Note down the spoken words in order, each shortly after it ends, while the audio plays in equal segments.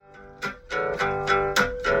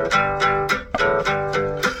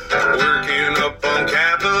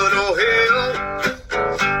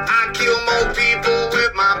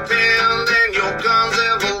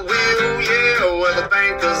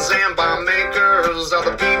those are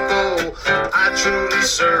the people I truly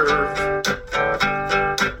serve.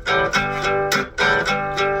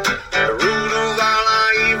 The root of all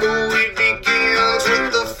our evil, it begins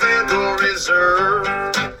with the Federal Reserve.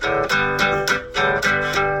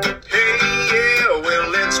 Hey, yeah, well,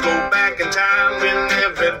 let's go back in time when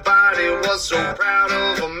everybody was so proud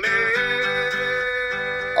of a man.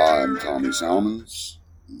 I'm Tommy Salmons.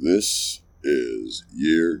 This is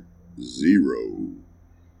Year Zero.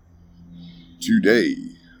 Today,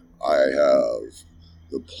 I have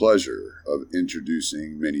the pleasure of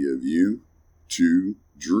introducing many of you to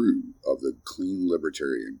Drew of the Clean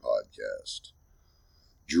Libertarian podcast.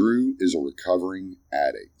 Drew is a recovering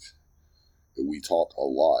addict. We talk a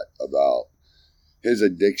lot about his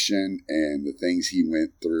addiction and the things he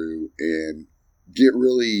went through and get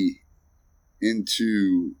really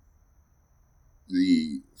into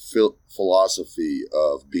the philosophy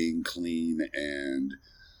of being clean and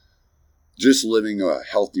just living a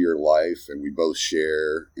healthier life. And we both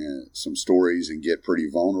share some stories and get pretty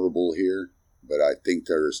vulnerable here. But I think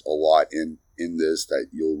there's a lot in this that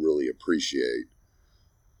you'll really appreciate.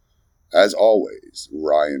 As always,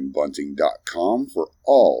 RyanBunting.com for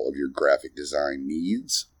all of your graphic design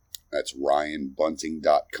needs. That's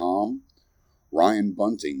RyanBunting.com. Ryan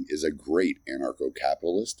Bunting is a great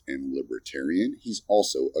anarcho-capitalist and libertarian. He's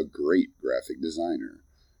also a great graphic designer.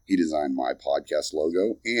 He designed my podcast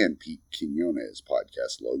logo and Pete Quinones'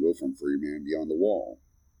 podcast logo from Free Man Beyond the Wall.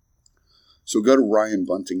 So go to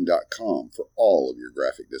RyanBunting.com for all of your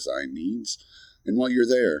graphic design needs. And while you're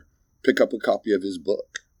there, pick up a copy of his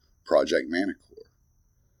book, Project Manicore.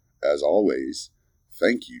 As always,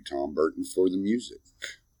 thank you, Tom Burton, for the music.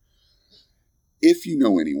 If you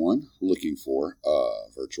know anyone looking for a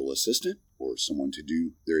virtual assistant or someone to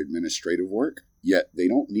do their administrative work, yet they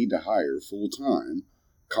don't need to hire full-time,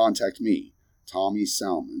 contact me,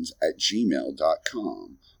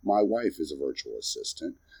 TommySalmons@gmail.com. My wife is a virtual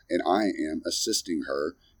assistant, and I am assisting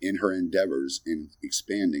her in her endeavors in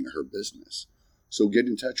expanding her business. So get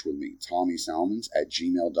in touch with me,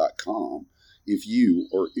 TommySalmons@gmail.com, if you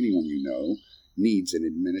or anyone you know needs an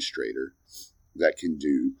administrator that can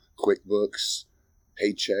do QuickBooks,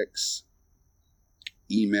 paychecks,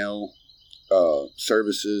 email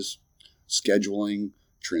services, scheduling,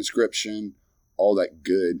 transcription, all that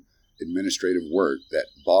good administrative work that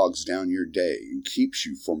bogs down your day and keeps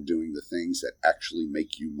you from doing the things that actually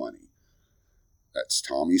make you money. That's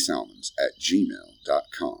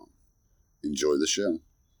TommySalmons@gmail.com. Enjoy the show.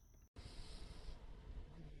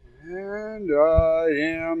 And I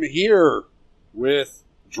am here with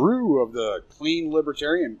Drew of the Clean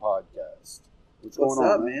Libertarian podcast. What's going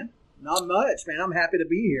on, man? Not much, man. I'm happy to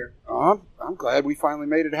be here. I'm glad we finally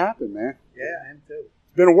made it happen, man. Yeah, I am too.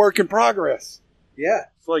 It's been a work in progress. Yeah.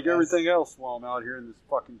 It's like everything else while I'm out here in this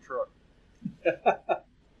fucking truck. If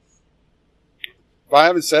I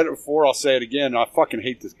haven't said it before, I'll say it again. I fucking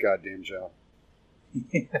hate this goddamn job.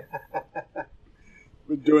 Been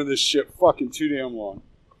doing this shit fucking too damn long.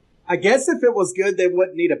 I guess if it was good, they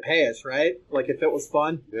wouldn't need to pay us, right? Like if it was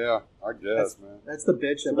fun. Yeah, I guess, man. That's the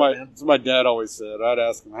bitch of it, man. That's what my dad always said. I'd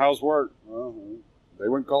ask him, how's work? Well, they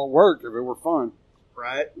wouldn't call it work if it were fun.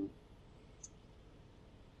 Right.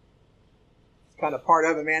 It's kind of part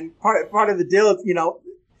of it, man. Part of the deal is,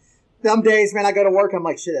 some days, man, I go to work, I'm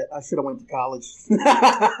like, shit, I should have went to college.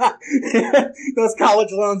 Those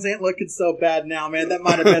college loans ain't looking so bad now, man. That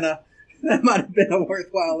might have been a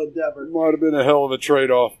worthwhile endeavor. Might have been a hell of a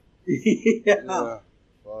trade-off. Yeah.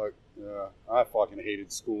 Fuck. Yeah. I fucking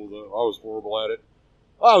hated school, though. I was horrible at it.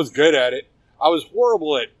 I was good at it. I was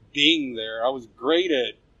horrible at being there. I was great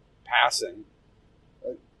at passing.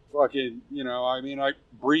 I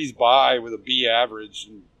breezed by with a B average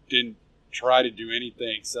and didn't try to do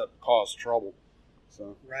anything except cause trouble.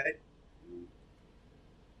 So. Right.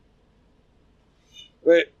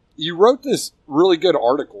 But you wrote this really good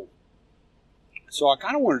article. So I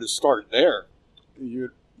kind of wanted to start there.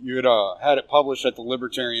 You had it published at the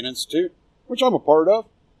Libertarian Institute, which I'm a part of.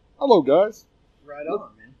 Hello, guys. Right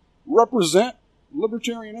on, man. Represent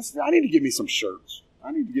Libertarian Institute. I need to give me some shirts.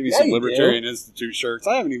 I need to give me some Libertarian Institute shirts.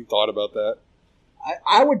 I haven't even thought about that.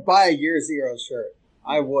 I would buy a Year Zero shirt.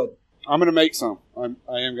 I would. I'm going to make some. I am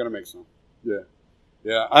going to make some. Yeah.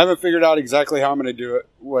 Yeah. I haven't figured out exactly how I'm going to do it,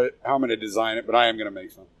 how I'm going to design it, but I am going to make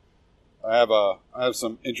some. I have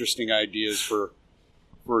some interesting ideas for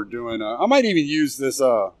doing. I might even use this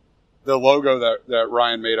the logo that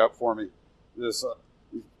Ryan made up for me. This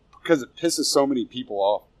because it pisses so many people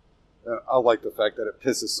off. I like the fact that it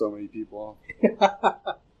pisses so many people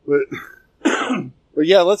off. But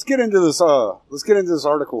yeah, let's get into this. Let's get into this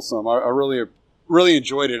article some. I really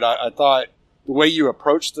enjoyed it. I thought the way you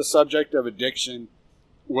approached the subject of addiction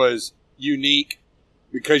was unique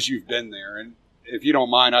because you've been there. And if you don't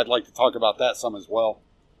mind, I'd like to talk about that some as well.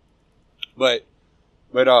 But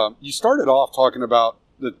you started off talking about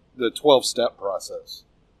the 12-step process.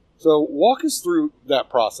 So walk us through that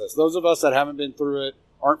process. Those of us that haven't been through it,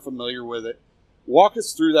 aren't familiar with it, walk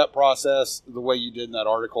us through that process the way you did in that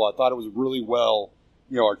article. I thought it was really well,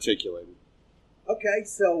 articulated. Okay,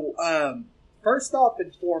 so first off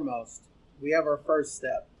and foremost, we have our first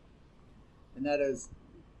step, and that is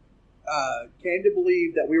came to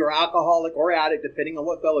believe that we were alcoholic or addict, depending on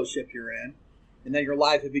what fellowship you're in, and that your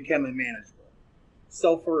life had become unmanageable.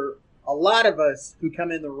 So for a lot of us who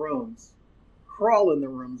come in the rooms, crawl in the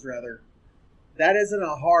rooms rather, that isn't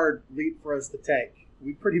a hard leap for us to take.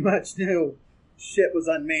 We pretty much knew shit was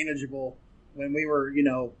unmanageable when we were,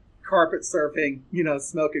 carpet surfing,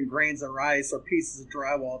 smoking grains of rice or pieces of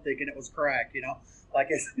drywall thinking it was crack, Like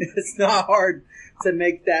it's not hard to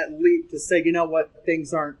make that leap to say, you know what,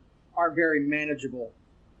 things aren't very manageable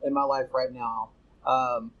in my life right now.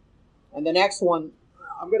 And the next one,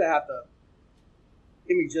 I'm going to have to,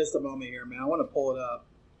 give me just a moment here, man. I want to pull it up.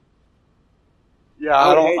 Yeah,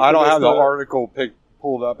 I don't have the article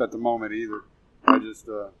pulled up at the moment either. I just,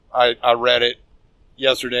 I read it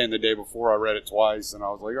yesterday and the day before. I read it twice and I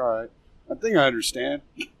was like, all right, I think I understand.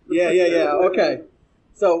 Yeah. Okay.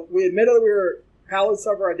 So we admitted that we were powerless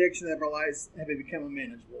of our addiction and our lives have become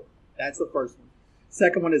unmanageable. That's the first one.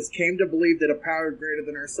 Second one is came to believe that a power greater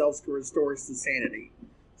than ourselves could restore us to sanity.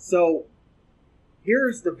 So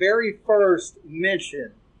here's the very first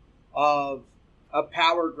mention of a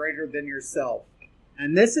power greater than yourself.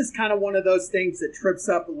 And this is kind of one of those things that trips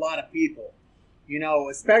up a lot of people,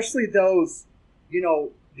 especially those,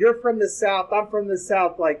 you're from the South, I'm from the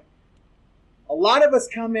South. Like a lot of us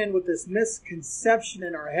come in with this misconception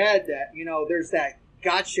in our head that, there's that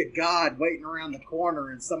gotcha God waiting around the corner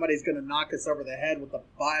and somebody's going to knock us over the head with the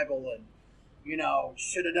Bible and,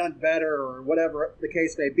 should have done better or whatever the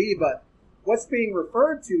case may be. But what's being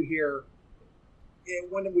referred to here,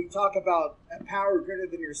 when we talk about a power greater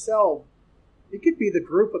than yourself, it could be the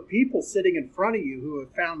group of people sitting in front of you who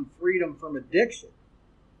have found freedom from addiction,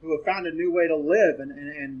 who have found a new way to live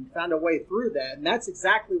and found a way through that. And that's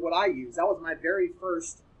exactly what I use. That was my very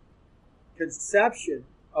first conception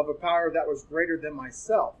of a power that was greater than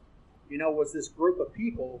myself, was this group of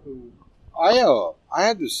people who... I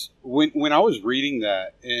had this when I was reading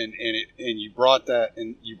that and you brought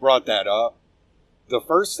that up. The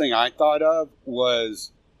first thing I thought of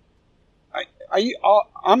was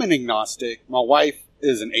I'm an agnostic. My wife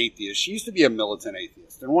is an atheist. She used to be a militant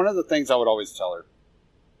atheist, and one of the things I would always tell her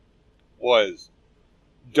was,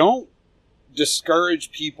 don't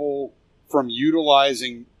discourage people from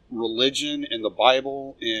utilizing religion and the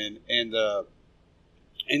Bible and the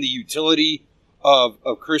utility of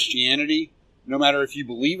Christianity, no matter if you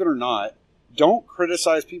believe it or not. Don't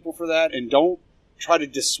criticize people for that, and don't try to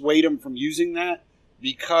dissuade them from using that,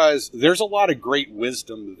 because there's a lot of great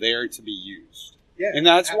wisdom there to be used. Yeah, and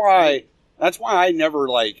that's absolutely why I never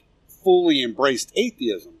fully embraced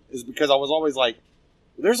atheism, is because I was always like,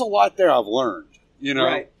 there's a lot there I've learned,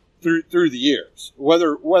 right, through the years.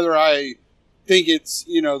 Whether I think it's,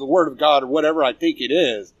 the Word of God or whatever I think it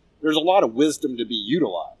is, there's a lot of wisdom to be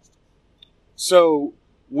utilized. So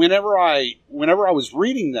whenever I was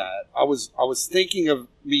reading that, I was thinking of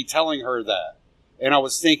me telling her that, and I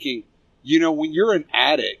was thinking, when you're an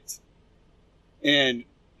addict, and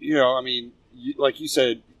like you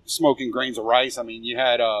said, smoking grains of rice. I mean, you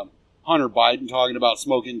had Hunter Biden talking about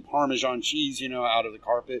smoking Parmesan cheese, out of the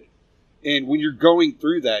carpet. And when you're going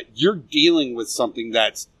through that, you're dealing with something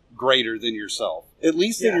that's greater than yourself, at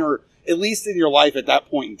least in your life at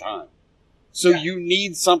that point in time. So you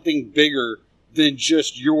need something bigger than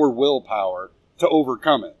just your willpower to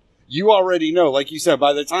overcome it. You already know, like you said,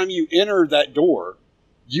 by the time you enter that door,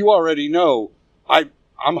 you already know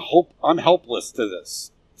I'm helpless to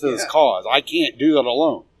this cause. I can't do that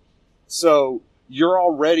alone. So you're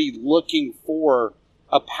already looking for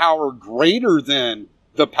a power greater than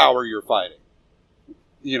the power you're fighting.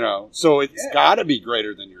 So it's got to be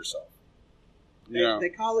greater than yourself. They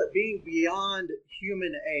call it being beyond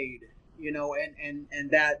human aid, and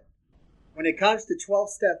that when it comes to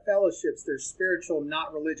 12-step fellowships, there's spiritual,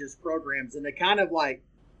 not religious programs. And they kind of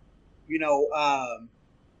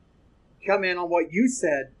come in on what you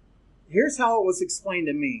said. Here's how it was explained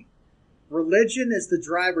to me. Religion is the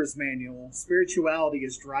driver's manual. Spirituality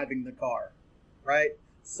is driving the car, right?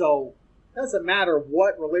 So it doesn't matter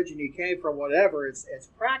what religion you came from, whatever. It's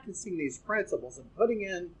practicing these principles and putting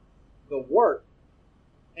in the work.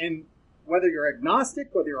 And whether you're agnostic,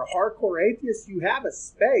 whether you're a hardcore atheist, you have a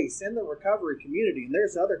space in the recovery community, and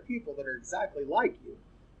there's other people that are exactly like you.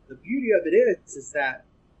 The beauty of it is that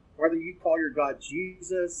whether you call your God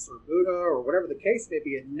Jesus or Buddha or whatever the case may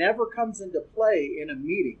be, it never comes into play in a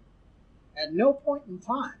meeting at no point in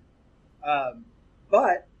time.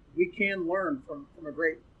 But we can learn from a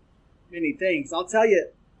great many things. I'll tell you,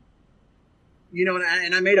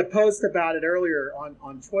 and I made a post about it earlier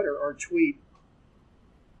on Twitter or tweet,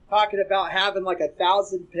 talking about having like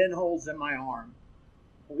 1,000 pinholes in my arm,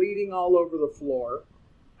 bleeding all over the floor.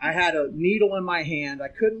 I had a needle in my hand. I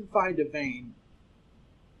couldn't find a vein.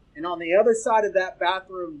 And on the other side of that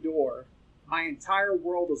bathroom door, my entire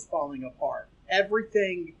world was falling apart.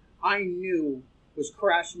 Everything I knew was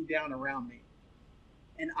crashing down around me.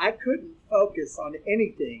 And I couldn't focus on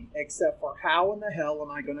anything except for how in the hell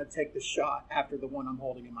am I going to take the shot after the one I'm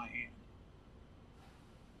holding in my hand.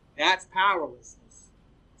 That's powerlessness.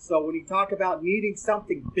 So when you talk about needing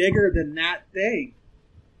something bigger than that thing,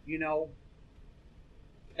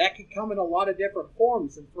 that can come in a lot of different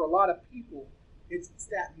forms. And for a lot of people, it's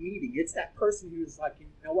that meeting. It's that person who's like, you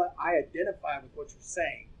know what, I identify with what you're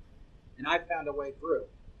saying. And I found a way through.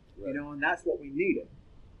 Right. And that's what we needed.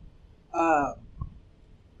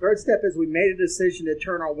 Third step is we made a decision to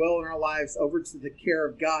turn our will and our lives over to the care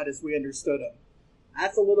of God as we understood Him.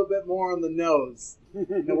 That's a little bit more on the nose.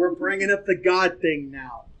 We're bringing up the God thing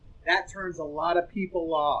now. That turns a lot of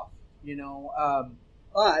people off,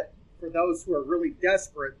 but for those who are really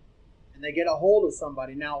desperate and they get a hold of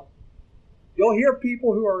somebody. Now, you'll hear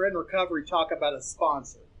people who are in recovery talk about a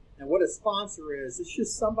sponsor. And what a sponsor is, it's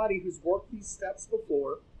just somebody who's worked these steps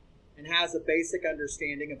before and has a basic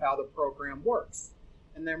understanding of how the program works.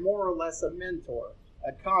 And they're more or less a mentor,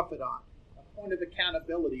 a confidant, a point of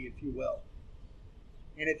accountability, if you will.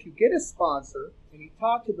 And if you get a sponsor and you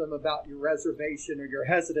talk to them about your reservation or your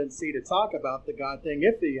hesitancy to talk about the God thing,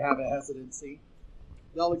 if you have a hesitancy,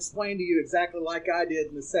 they'll explain to you exactly like I did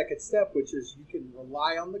in the second step, which is you can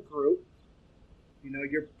rely on the group.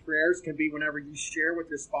 Your prayers can be whenever you share with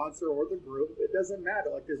your sponsor or the group. It doesn't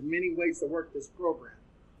matter. There's many ways to work this program.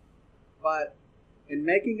 But in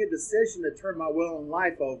making a decision to turn my will and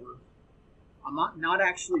life over, I'm not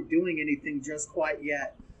actually doing anything just quite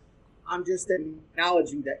yet. I'm just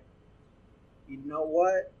acknowledging that, you know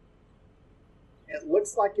what? It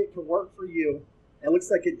looks like it can work for you. It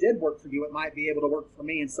looks like it did work for you. It might be able to work for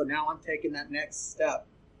me. And so now I'm taking that next step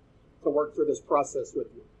to work through this process with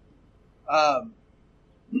you.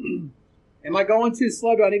 Am I going too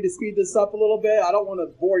slow? Do I need to speed this up a little bit? I don't want to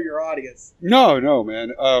bore your audience. No,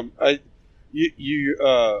 man.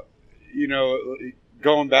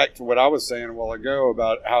 Going back to what I was saying a while ago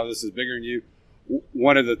about how this is bigger than you.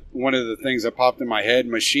 One of the things that popped in my head,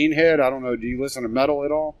 Machine Head. I don't know. Do you listen to metal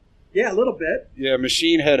at all? Yeah, a little bit. Yeah,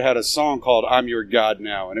 Machine Head had a song called "I'm Your God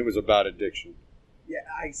Now," and it was about addiction. Yeah,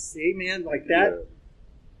 I see, man. Like that. Yeah.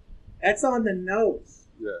 That's on the nose.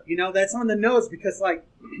 Yeah. That's on the nose because,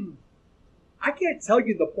 I can't tell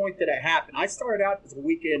you the point that it happened. I started out as a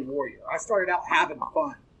weekend warrior. I started out having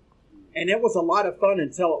fun, and it was a lot of fun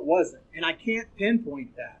until it wasn't. And I can't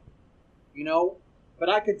pinpoint that, But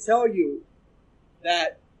I could tell you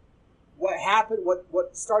that what happened,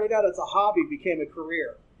 what started out as a hobby became a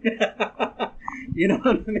career. You know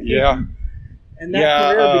what I mean? Yeah. And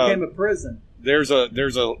that career became a prison. There's a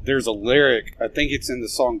lyric. I think it's in the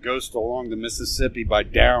song "Ghost Along the Mississippi" by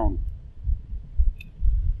Down.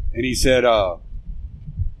 And he said, how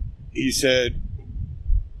did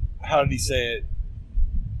he say it?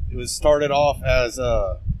 It was started off as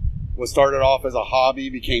a hobby,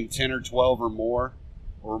 became 10 or 12 or more.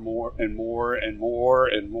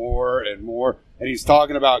 And he's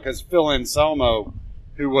talking about, because Phil Anselmo,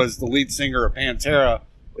 who was the lead singer of Pantera,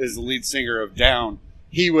 is the lead singer of Down.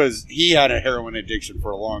 He had a heroin addiction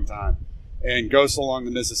for a long time. And Ghost Along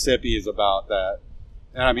the Mississippi is about that.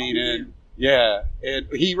 And I mean, and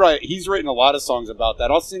he's written a lot of songs about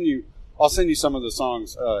that. I'll send you some of the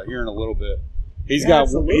songs here in a little bit. He's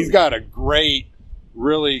got a great,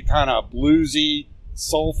 really kind of bluesy,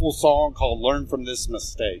 soulful song called "Learn from This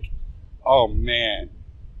Mistake." Oh man,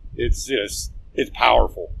 it's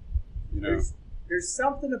powerful. There's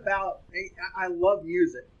something about, I love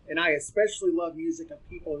music, and I especially love music of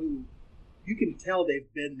people who you can tell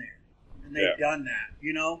they've been there and they've done that.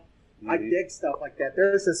 Mm-hmm. I dig stuff like that.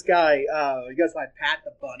 There's this guy, he goes by Pat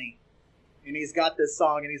the Bunny, and he's got this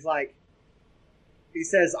song, and he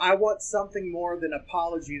says, "I want something more than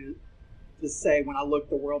apology to say when I look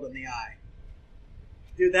the world in the eye."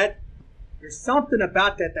 Dude, there's something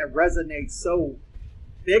about that resonates so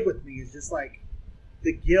big with me. It's just like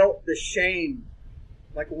the guilt, the shame,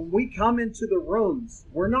 Like when we come into the rooms,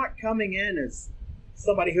 we're not coming in as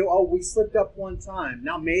somebody who, oh, we slipped up one time.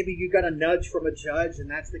 Now maybe you got a nudge from a judge and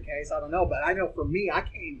that's the case. I don't know. But I know for me, I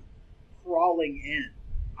came crawling in.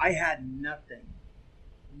 I had nothing.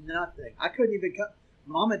 Nothing. I couldn't even come.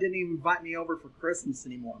 Mama didn't even invite me over for Christmas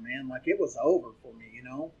anymore, man. Like it was over for me, you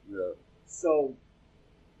know? Yeah. So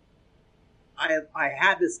I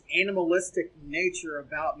had this animalistic nature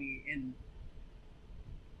about me, and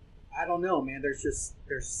I don't know, man.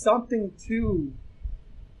 There's something to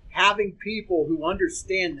having people who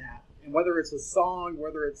understand that, and whether it's a song,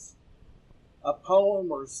 whether it's a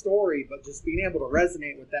poem or a story, but just being able to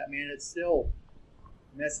resonate with that, man, it still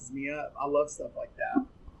messes me up. I love stuff like that.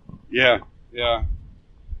 Yeah.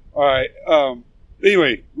 All right.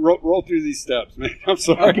 Anyway, roll through these steps, man. I'm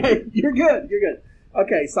sorry. Okay, you're good.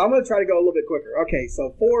 Okay, so I'm going to try to go a little bit quicker. Okay,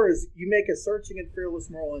 so 4 is you make a searching and fearless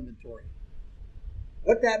moral inventory.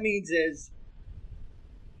 What that means is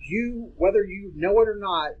you, whether you know it or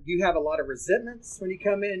not, you have a lot of resentments when you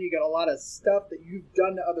come in. You got a lot of stuff that you've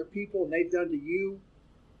done to other people and they've done to you.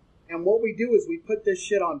 And what we do is we put this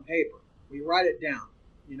shit on paper. We write it down,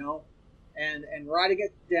 you know? And writing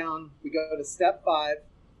it down, we go to step 5.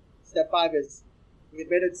 Step 5 is we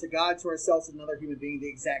admit it to God, to ourselves, and another human being, the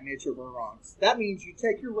exact nature of our wrongs. That means you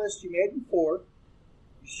take your list you made in 4,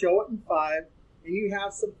 you show it in 5, and you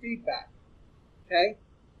have some feedback. Okay?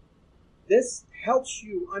 This helps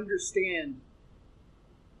you understand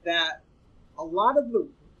that a lot of the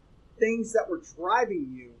things that were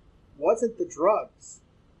driving you wasn't the drugs.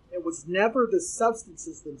 It was never the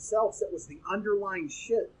substances themselves. It was the underlying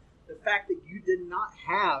shit. The fact that you did not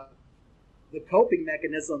have the coping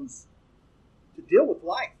mechanisms to deal with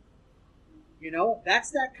life. You know,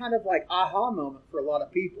 that's that kind of like aha moment for a lot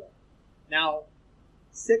of people. Now,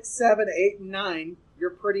 6, 7, 8, and 9,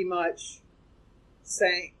 you're pretty much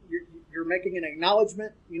saying, you're making an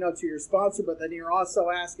acknowledgement, you know, to your sponsor, but then you're also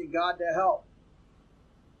asking God to help.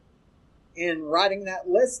 In writing that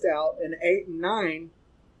list out in 8 and 9,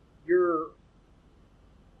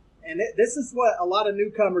 this is what a lot of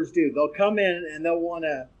newcomers do. They'll come in and they'll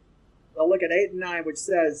look at 8 and 9, which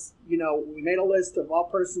says, you know, we made a list of all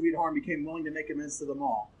persons we'd harm, became willing to make amends to them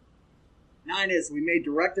all. 9 is we made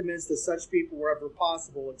direct amends to such people wherever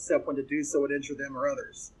possible, except when to do so would injure them or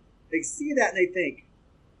others. They see that and they think,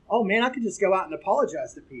 oh man, I could just go out and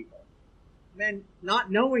apologize to people. Man,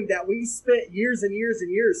 not knowing that we spent years and years and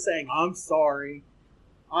years saying, I'm sorry,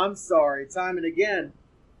 time and again.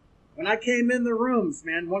 When I came in the rooms,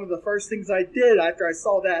 man, one of the first things I did after I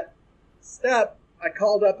saw that step, I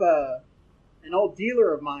called up an old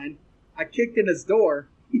dealer of mine. I kicked in his door.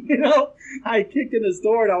 You know, I kicked in his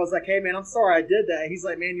door and I was like, hey, man, I'm sorry I did that. He's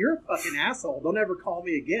like, man, you're a fucking asshole. Don't ever call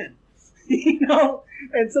me again. You know?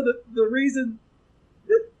 And so the reason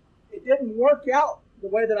that it didn't work out the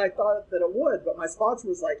way that I thought that it would, but my sponsor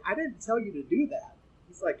was like, I didn't tell you to do that.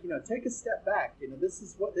 He's like, you know, take a step back. You know, this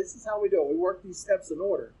is how we do it. We work these steps in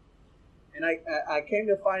order. And I came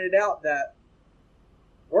to find it out that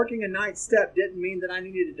working a 9th step didn't mean that I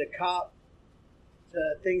needed to cop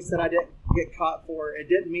to things that I didn't get caught for. It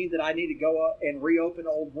didn't mean that I need to go up and reopen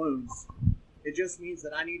old wounds. It just means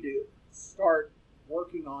that I need to start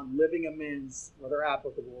working on living amends where they're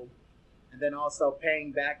applicable, and then also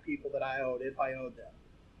paying back people that I owed if I owed them.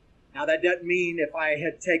 Now that doesn't mean if I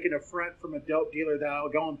had taken a front from a dope dealer that I'll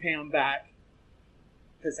go and pay him back,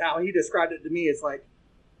 because how he described it to me is like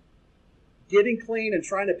getting clean and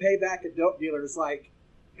trying to pay back a dope dealer is like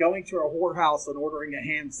going to a whorehouse and ordering a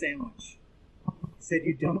ham sandwich. He said,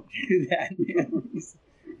 you don't do that, man.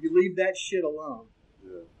 You leave that shit alone.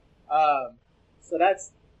 Yeah. So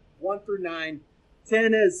that's 1 through 9.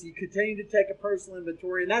 10 is you continue to take a personal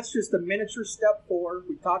inventory, and that's just a miniature step 4.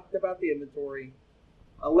 We talked about the inventory.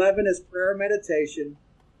 11 is prayer and meditation.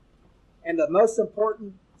 And the most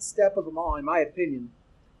important step of them all, in my opinion,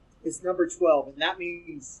 is number 12. And that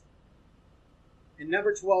means, in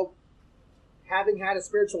number 12, having had a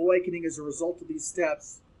spiritual awakening as a result of these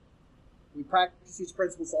steps, we practice these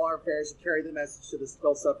principles in all our affairs and carry the message to the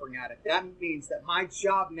still suffering addict. That means that my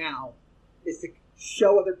job now is to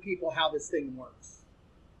show other people how this thing works.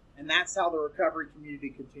 And that's how the recovery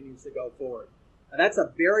community continues to go forward. Now, that's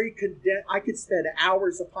a very condensed, I could spend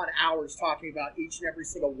hours upon hours talking about each and every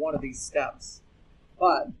single one of these steps.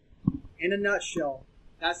 But in a nutshell,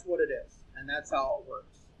 that's what it is. And that's how it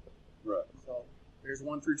works. Right. So there's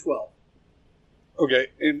 1 through 12. Okay,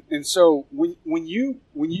 and so when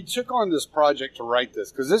you took on this project to write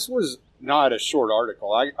this, because this was not a short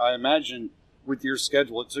article, I imagine with your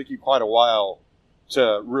schedule it took you quite a while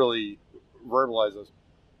to really verbalize this.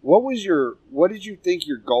 What did you think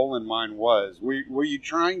your goal in mind was? Were you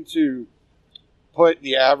trying to put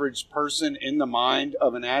the average person in the mind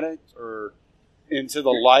of an addict or into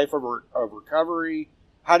the life of recovery?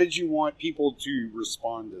 How did you want people to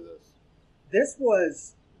respond to this? This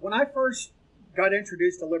was when I first got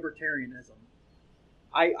introduced to libertarianism.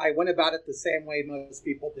 I went about it the same way most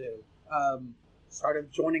people do.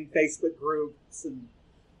 Started joining Facebook groups and,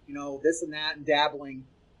 this and that and dabbling.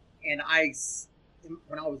 And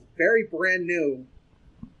when I was very brand new,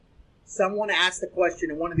 someone asked the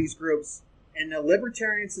question in one of these groups, in the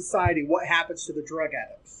Libertarian Society, what happens to the drug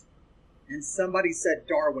addicts? And somebody said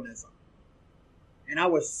Darwinism. And I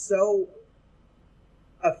was so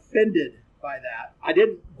offended by that. I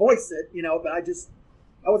didn't voice it, but that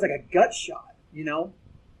was like a gut shot,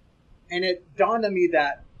 And it dawned on me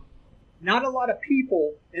that not a lot of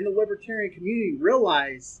people in the libertarian community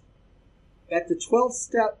realize that the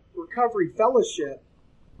 12-step recovery fellowship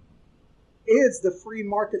is the free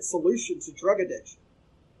market solution to drug addiction.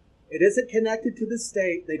 It isn't connected to the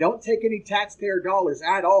state. They don't take any taxpayer dollars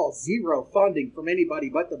at all, zero funding from anybody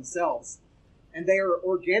but themselves. And they are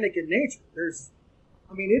organic in nature.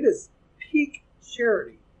 It is peak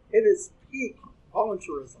charity. It is peak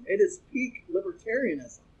voluntarism. It is peak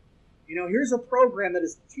libertarianism. Here's a program that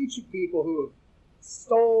is teaching people who have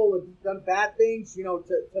stole and done bad things,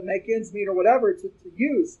 to make ends meet or whatever, to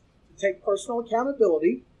use, to take personal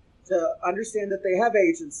accountability, to understand that they have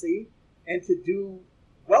agency, and to do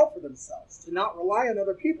well for themselves, to not rely on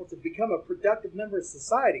other people, to become a productive member of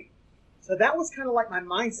society. So that was kind of like my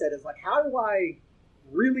mindset, is like, how do I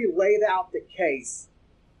really lay out the case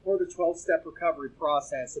for the 12-step recovery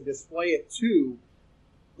process and display it to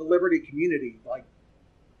the Liberty community?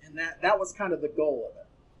 And that was kind of the goal of it.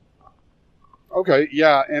 Okay,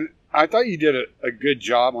 yeah, and I thought you did a good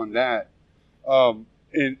job on that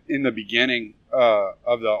in the beginning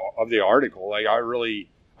of the article. Like,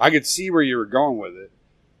 I could see where you were going with it.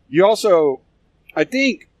 You also, I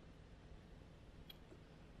think,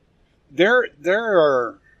 there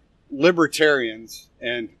are libertarians,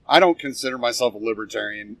 and I don't consider myself a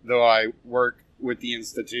libertarian, though I work with the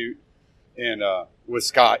Institute and with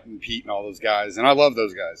Scott and Pete and all those guys, and I love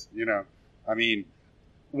those guys.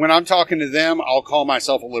 When I'm talking to them, I'll call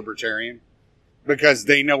myself a libertarian because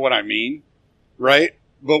they know what I mean, right?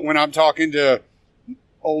 But when I'm talking to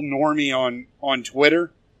old Normie on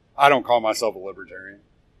Twitter, I don't call myself a libertarian.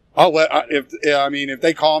 If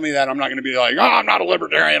they call me that, I'm not going to be like, oh, I'm not a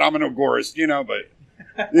libertarian, I'm an agorist, but,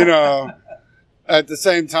 at the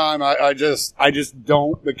same time, I just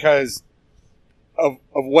don't, because of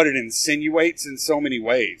what it insinuates in so many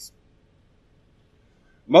ways.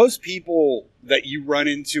 Most people that you run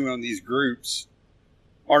into on these groups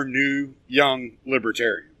are new, young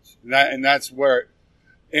libertarians. That's where,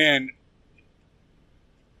 I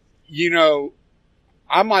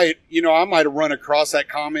might have run across that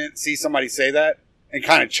comment, see somebody say that, and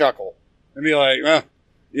kind of chuckle and be like,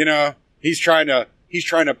 he's trying to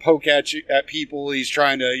poke at people. He's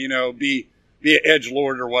trying to, be an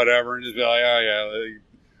edgelord or whatever, and just be like, oh yeah,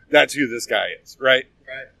 that's who this guy is, right?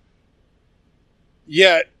 Right.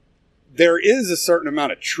 Yet there is a certain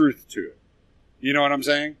amount of truth to it. You know what I'm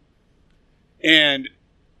saying? And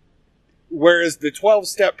whereas the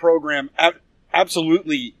 12-step program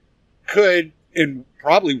absolutely could and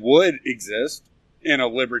probably would exist in a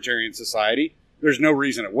libertarian society, there's no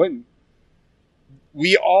reason it wouldn't.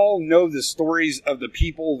 We all know the stories of the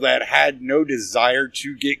people that had no desire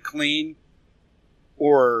to get clean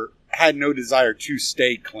or had no desire to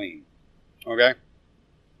stay clean. Okay?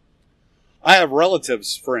 I have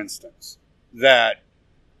relatives, for instance, that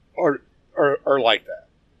are like that.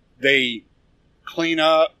 They clean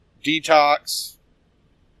up, detox,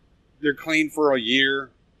 they're clean for a year,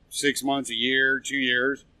 6 months, a year, 2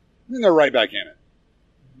 years, and then they're right back in it.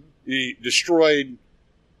 They destroyed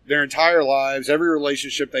their entire lives, every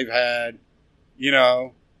relationship they've had,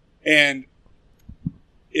 and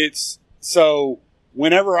it's so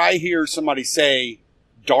whenever I hear somebody say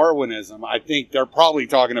Darwinism, I think they're probably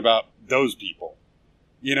talking about those people,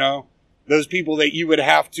 those people that you would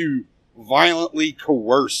have to violently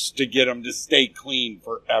coerce to get them to stay clean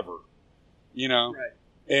forever, Right.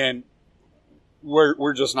 And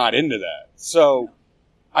we're just not into that. So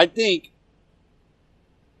I think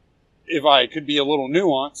if I could be a little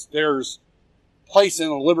nuanced, there's place in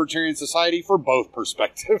a libertarian society for both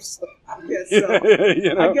perspectives. I guess so.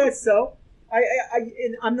 I guess so.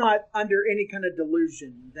 I'm not under any kind of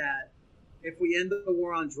delusion that if we end the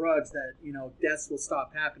war on drugs, that deaths will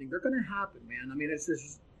stop happening. They're going to happen, man. It's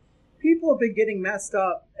just people have been getting messed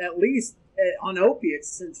up at least on opiates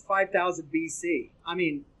since 5000 BC.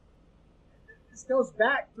 This goes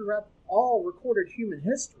back throughout all recorded human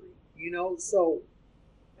history. So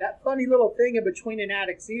that funny little thing in between an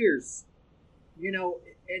addict's ears, you know,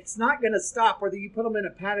 it's not going to stop whether you put them in a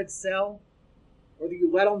padded cell or whether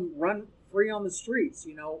you let them run free on the streets.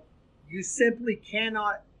 You know, you simply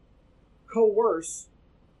cannot coerce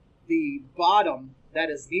the bottom that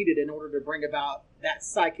is needed in order to bring about that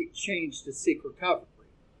psychic change to seek recovery.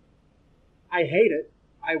 I hate it.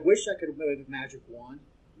 I wish I could have waved a magic wand,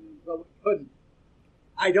 but we couldn't.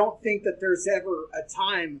 I don't think that there's ever a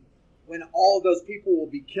time when all of those people will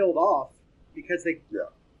be killed off because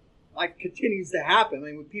life continues to happen. I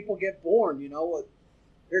mean, when people get born, you know,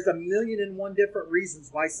 there's 1,000,001 different reasons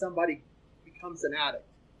why somebody becomes an addict.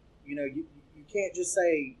 You know, you can't just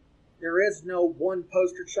say there is no one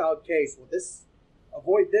poster child case. Well,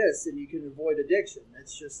 avoid this and you can avoid addiction.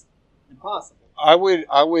 It's just impossible. I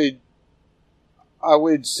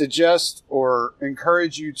would suggest or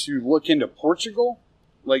encourage you to look into Portugal,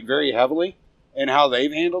 like very heavily, and how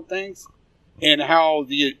they've handled things, and how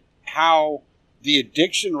the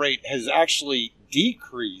addiction rate has actually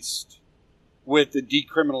decreased with the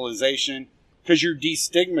decriminalization, because you're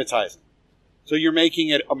destigmatizing. So you're making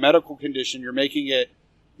it a medical condition. You're making it,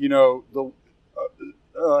 you know,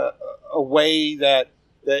 a way that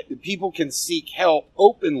people can seek help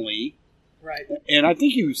openly. Right. And I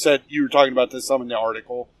think you said you were talking about this some in the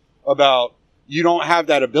article about you don't have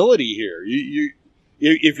that ability here.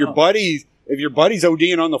 If your buddy's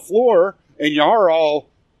ODing on the floor and y'all are all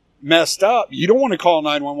messed up, you don't want to call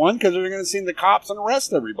 911 because they're going to send the cops and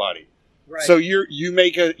arrest everybody. Right. So you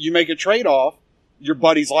make a trade-off, your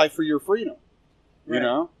buddy's life for your freedom. Right. You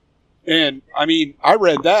know? And I mean, I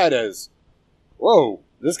read that as, whoa,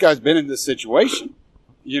 this guy's been in this situation,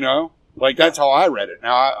 you know? Like, that's how I read it.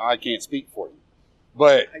 Now, I can't speak for you.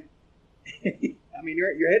 But I mean,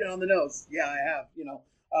 you're hitting on the nose. Yeah, I have. You know,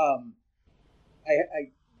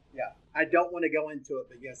 I don't want to go into it,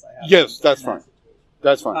 but yes, I have. Yes, that's fine.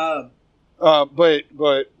 That's fine. But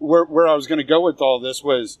where I was going to go with all this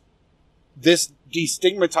was, this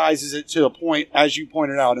destigmatizes it to a point, as you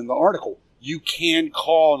pointed out in the article. You can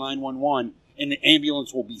call 911 and the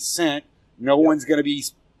ambulance will be sent. No one's going to be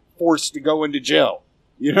forced to go into jail.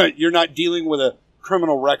 You're not dealing with a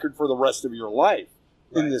criminal record for the rest of your life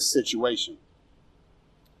in this situation.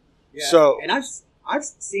 Yeah. So, and I've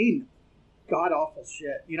seen god awful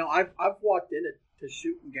shit. You know, I've walked into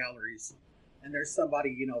shooting galleries, and there's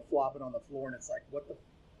somebody, you know, flopping on the floor, and it's like, what the?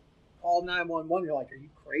 Call 911. You're like, are you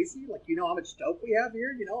crazy? Like, you know how much dope we have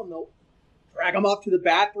here? You know, and they'll drag them off to the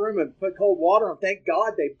bathroom and put cold water on. Thank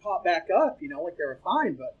God they pop back up. You know, like they were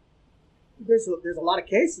fine, but. There's a lot of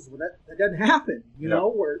cases where that doesn't happen, you know,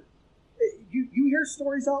 where you hear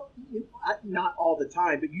stories not all the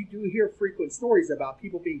time, but you do hear frequent stories about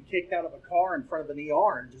people being kicked out of a car in front of an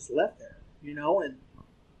ER and just left there, you know, and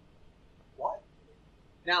what?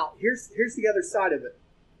 Now, here's the other side of it.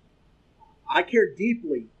 I care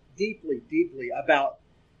deeply, deeply, deeply about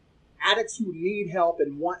addicts who need help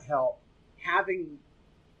and want help having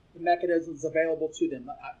the mechanisms available to them.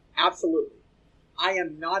 Absolutely. I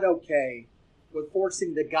am not okay with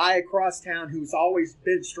forcing the guy across town who's always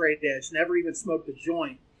been straight edge, never even smoked a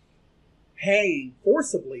joint,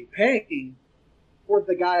 forcibly paying for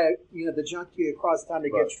the guy, you know, the junkie across town to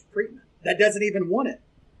get treatment that doesn't even want it.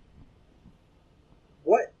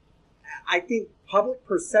 What? I think public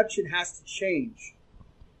perception has to change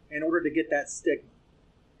in order to get that stigma.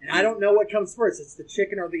 And I don't know what comes first. It's the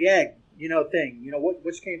chicken or the egg, you know, thing. You know,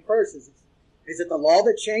 which came first? Is it the law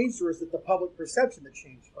that changed, or is it the public perception that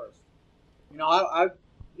changed first? You know, I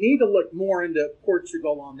need to look more into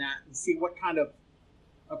Portugal on that and see what kind of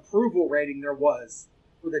approval rating there was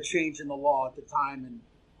for the change in the law at the time, and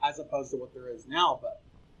as opposed to what there is now. But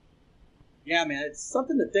yeah, man, it's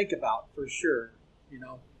something to think about for sure. You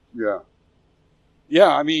know. Yeah.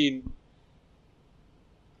 I mean,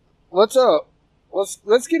 let's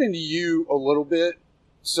get into you a little bit.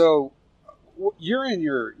 So you're in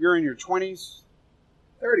your 20s,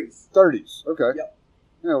 30s. 30s. Okay. Yep.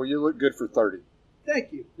 Yeah, well, you look good for 30.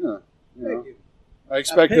 Thank you. Yeah. Thank you. I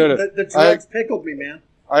expected it. The drugs pickled me, man.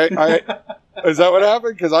 Is that what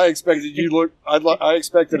happened? Because I expected you look. I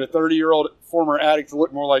expected a 30-year-old former addict to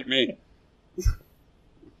look more like me,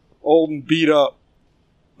 old and beat up.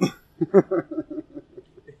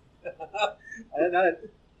 I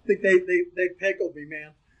think they pickled me,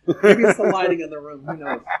 man. Maybe it's the lighting in the room. Who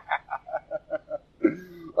knows?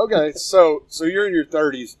 Okay, so you're in your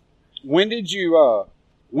 30s. When did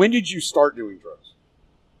you start doing drugs?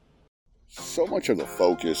 So much of the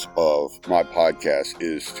focus of my podcast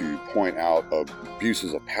is to point out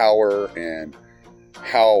abuses of power and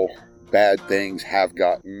how bad things have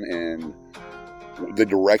gotten and the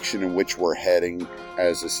direction in which we're heading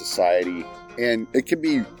as a society. And it can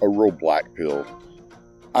be a real black pill.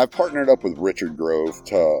 I've partnered up with Richard Grove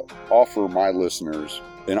to offer my listeners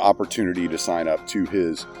an opportunity to sign up to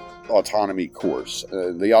his autonomy course.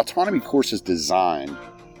 The autonomy course is designed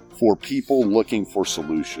for people looking for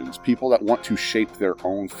solutions, people that want to shape their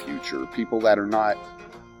own future, people that are not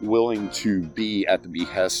willing to be at the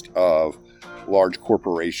behest of large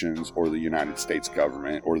corporations or the United States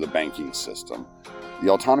government or the banking system.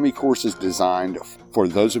 The autonomy course is designed for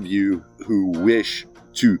those of you who wish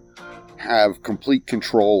to have complete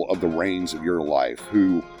control of the reins of your life,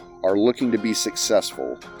 who are looking to be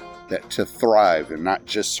successful, to thrive and not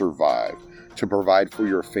just survive, to provide for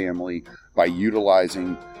your family by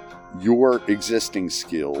utilizing your existing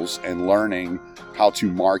skills and learning how to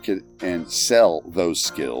market and sell those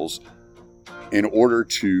skills in order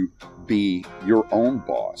to be your own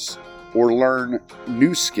boss, or learn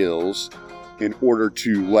new skills in order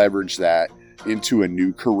to leverage that into a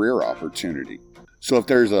new career opportunity. So if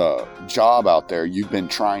there's a job out there you've been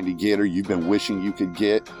trying to get or you've been wishing you could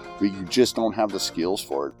get, but you just don't have the skills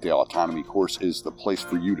for it, the autonomy course is the place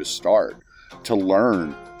for you to start, to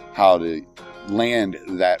learn how to land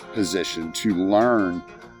that position, to learn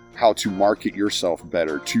how to market yourself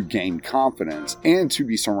better, to gain confidence, and to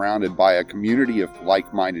be surrounded by a community of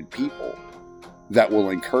like-minded people that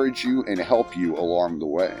will encourage you and help you along the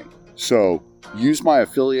way. So use my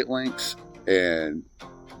affiliate links and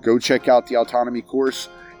go check out the autonomy course.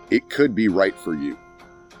 It could be right for you.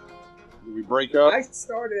 Did we break up? I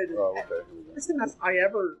started. Oh, okay. The first thing I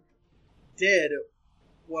ever did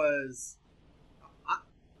was,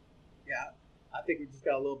 I think we just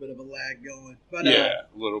got a little bit of a lag going. But Yeah,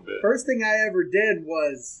 a little bit. first thing I ever did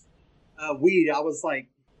was weed. I was like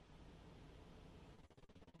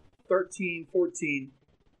 13, 14.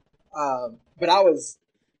 But I was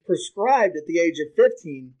prescribed at the age of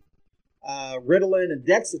 15 Ritalin and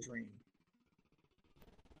Dexedrine.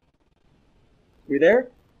 We there?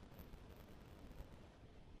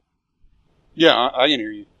 Yeah, I can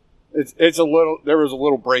hear you. It's a little. There was a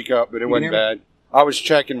little breakup, but it wasn't bad. I was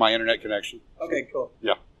checking my internet connection. Okay, cool.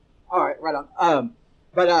 Yeah. All right, right on.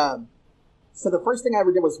 So the first thing I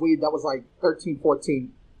ever did was weed. That was like 13,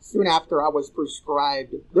 14. Soon after I was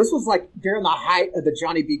prescribed. This was like during the height of the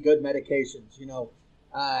Johnny B. Good medications,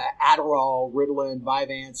 Adderall, Ritalin,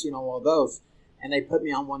 Vyvanse, all those. And they put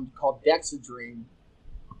me on one called Dexedrine.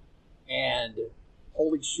 And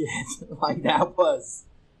holy shit, like that was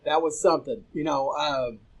something.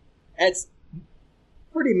 It's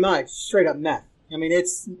pretty much straight up meth. I mean,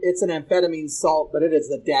 it's an amphetamine salt, but it is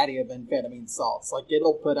the daddy of amphetamine salts. Like,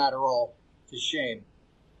 it'll put Adderall to shame.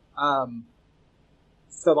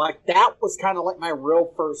 So, like, that was kind of like my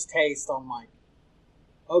real first taste on, like,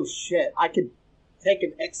 oh, shit, I could take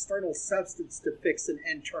an external substance to fix an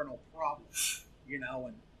internal problem,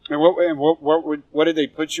 And what did they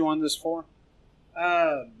put you on this for?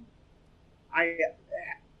 I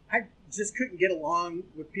just couldn't get along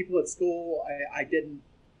with people at school. I didn't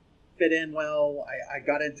fit in well. I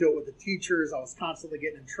got into it with the teachers. I was constantly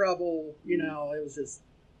getting in trouble. It was just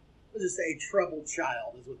a troubled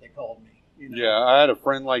child is what they called me. Yeah, I had a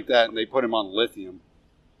friend like that, and they put him on lithium.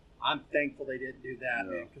 I'm thankful they didn't do that,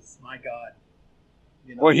 man, because my God.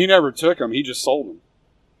 Well, he never took them. He just sold them.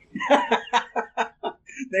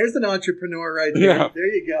 There's an entrepreneur right there. Yeah. There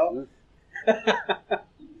you go.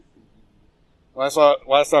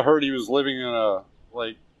 Last I heard, he was living in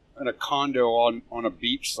a condo on a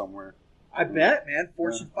beach somewhere. I bet, man.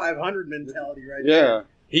 Fortune 500 mentality right Yeah. there.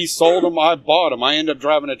 He sold them. I bought them. I ended up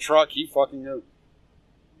driving a truck. He fucking goes.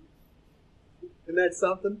 Isn't that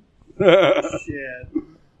something? Shit. Yeah,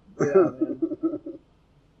 man.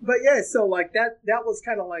 But yeah, so like that was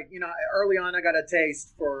kind of like, early on I got a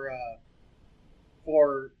taste for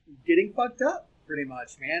getting fucked up pretty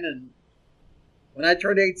much, man. And when I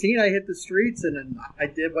turned 18, I hit the streets and I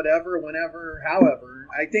did whatever, whenever, however.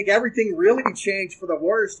 I think everything really changed for the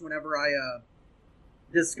worst whenever I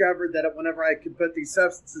discovered that whenever I could put these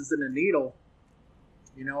substances in a needle,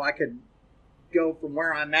 I could go from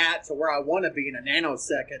where I'm at to where I want to be in a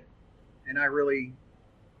nanosecond. And I really,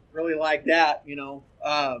 really like that, And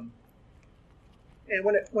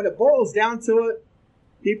when it boils down to it,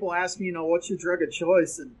 people ask me, what's your drug of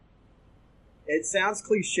choice? And it sounds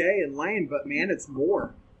cliche and lame, but man, it's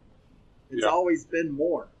more. It's always been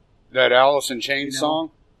more. That Alice in Chains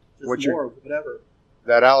song? Just more, whatever.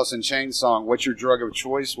 That Alice in Chains song, what's your drug of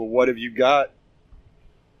choice? Well, what have you got?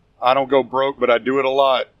 I don't go broke, but I do it a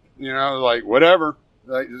lot. Like, whatever.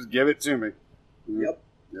 Like, just give it to me. Yep.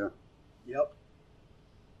 Yeah. Yep.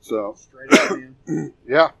 So. Straight up, man.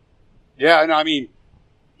 Yeah. Yeah, and I mean,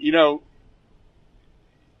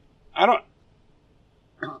 I don't...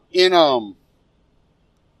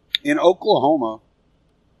 in Oklahoma,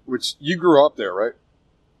 which you grew up there, right?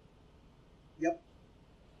 Yep.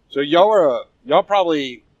 So y'all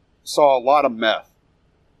probably saw a lot of meth.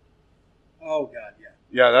 Oh God, yeah.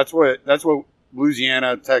 Yeah, that's what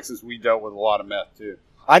Louisiana, Texas, we dealt with a lot of meth too.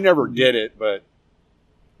 I never did it, but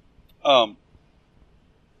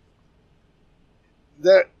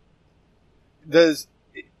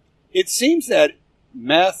it seems that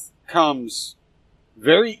meth comes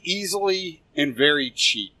very easily and very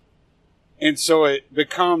cheap. And so it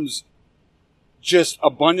becomes just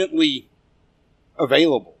abundantly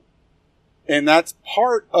available. And that's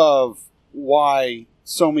part of why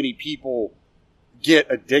so many people get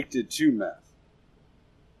addicted to meth.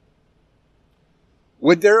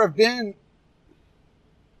 Would there have been,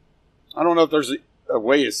 I don't know if there's a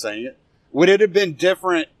way of saying it, would it have been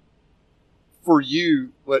different for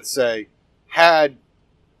you, let's say, had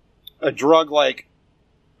a drug like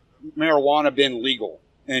marijuana been legal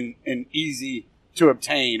and easy to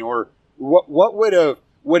obtain? Or what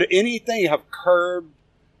would anything have curbed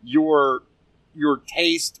your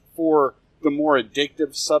taste for the more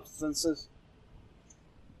addictive substances?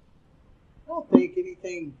 I don't think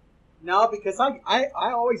anything. No, because I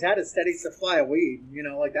always had a steady supply of weed.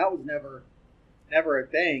 Like that was never a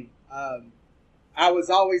thing. I was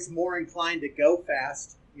always more inclined to go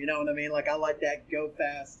fast. You know what I mean? Like I like that go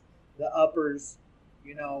fast, the uppers.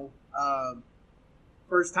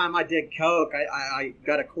 First time I did coke, I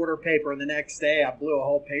got a quarter paper, and the next day I blew a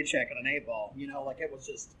whole paycheck on an 8-ball. Like it was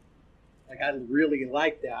just like I really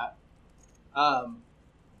liked that.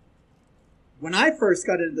 When I first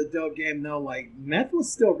got into the dope game, though, like meth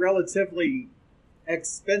was still relatively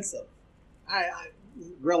expensive.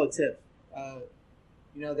 Relative.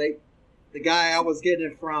 The guy I was getting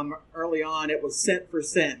it from early on, it was cent for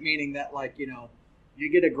cent, meaning that like you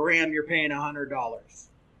get a gram, you're paying $100.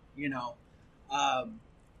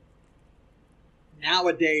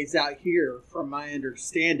 Nowadays out here, from my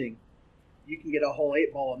understanding, you can get a whole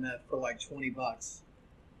 8-ball of meth for like $20.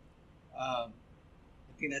 I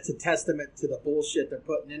think that's a testament to the bullshit they're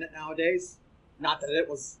putting in it nowadays. Not that it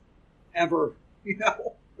was ever,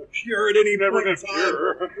 pure at any point in time.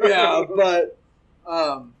 Pure. Yeah, but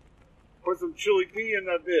put some chili pea in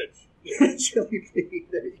that bitch. Chili pea,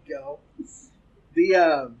 there you go.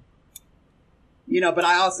 But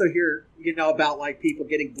I also hear, about like people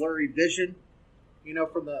getting blurry vision,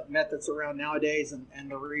 from the meth that's around nowadays,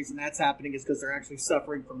 and the reason that's happening is because they're actually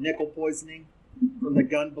suffering from nickel poisoning from the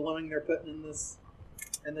gun blowing they're putting in this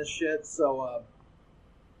shit. So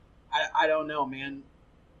I don't know, man.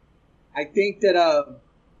 I think that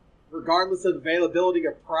regardless of availability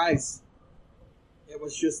or price, it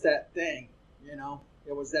was just that thing,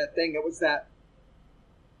 It was that thing. It was that.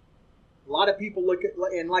 A lot of people look at,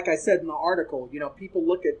 and like I said in the article, people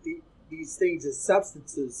look at these things as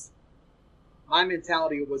substances. My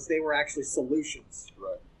mentality was they were actually solutions.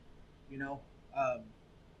 Right.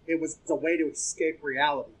 It was a way to escape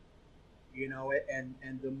reality.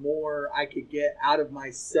 And the more I could get out of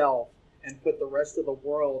myself and put the rest of the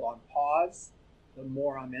world on pause, the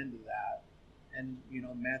more I'm into that. And,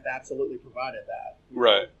 meth absolutely provided that.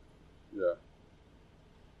 Right. Yeah.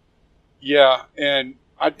 Yeah, and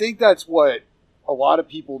I think that's what a lot of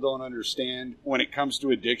people don't understand when it comes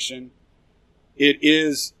to addiction. It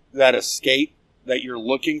is that escape that you're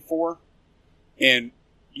looking for. And,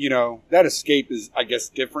 that escape is, I guess,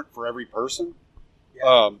 different for every person.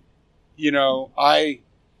 Yeah.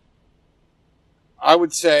 I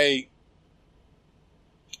would say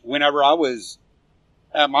whenever I was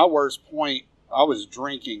at my worst point, I was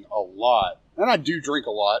drinking a lot. And I do drink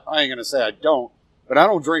a lot. I ain't going to say I don't, but I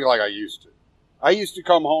don't drink like I used to. I used to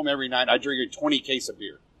come home every night. I drink a 20 case of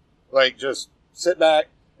beer. Like just sit back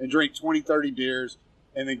and drink 20, 30 beers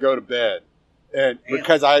and then go to bed. And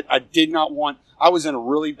because I did not want, I was in a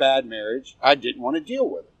really bad marriage. I didn't want to deal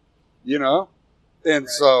with it, And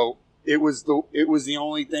so it was the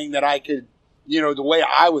only thing that I could, the way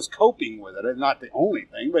I was coping with it. Not the only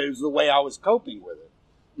thing, but it was the way I was coping with it,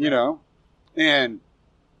 And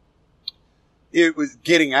it was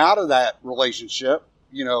getting out of that relationship,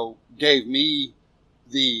 gave me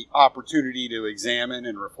the opportunity to examine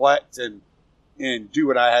and reflect and do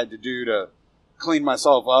what I had to do to clean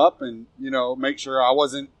myself up and, make sure I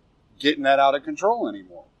wasn't getting that out of control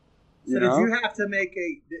anymore. So did you have to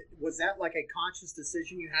was that like a conscious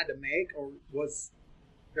decision you had to make, or was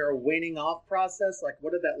there a weaning off process? Like,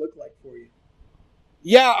 what did that look like for you?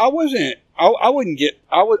 Yeah, I was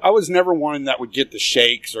never one that would get the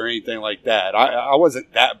shakes or anything like that. I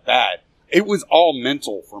wasn't that bad. It was all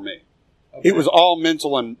mental for me. Okay. It was all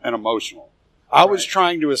mental and emotional. I was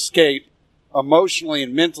trying to escape emotionally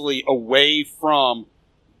and mentally away from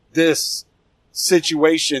this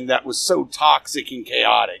situation that was so toxic and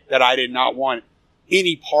chaotic that I did not want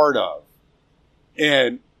any part of.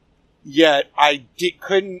 And yet I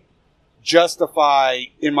couldn't justify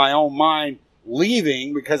in my own mind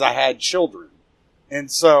leaving because I had children.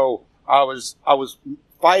 And so I was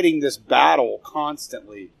fighting this battle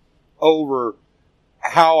constantly over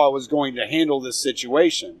how I was going to handle this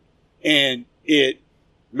situation. And it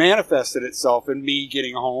manifested itself in me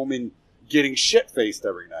getting home and getting shit-faced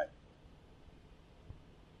every night.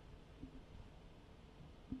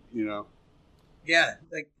 You know? Yeah,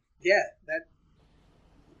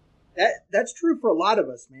 that's true for a lot of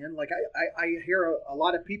us, man. Like I hear a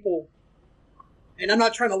lot of people, and I'm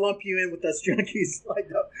not trying to lump you in with us junkies. Like,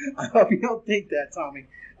 I hope you don't think that, Tommy.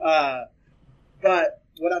 But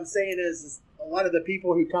what I'm saying is a lot of the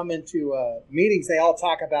people who come into meetings, they all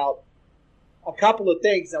talk about a couple of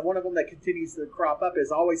things, and one of them that continues to crop up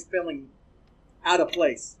is always feeling out of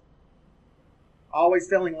place, always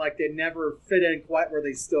feeling like they never fit in quite where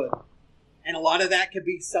they stood. And a lot of that could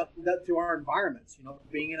be something to our environments, you know,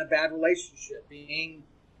 being in a bad relationship, being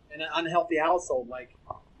in an unhealthy household. Like,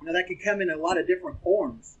 you know, that could come in a lot of different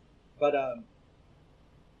forms. But and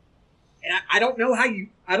I don't know how you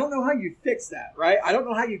fix that, right? I don't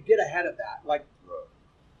know how you get ahead of that. Like,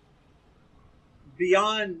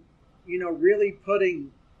 beyond, you know, really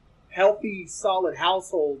putting healthy, solid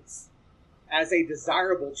households as a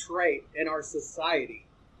desirable trait in our society,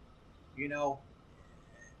 you know.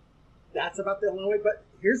 That's about the only way. But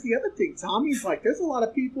here's the other thing, Tommy's like, there's a lot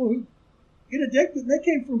of people who get addicted. They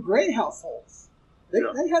came from great households. They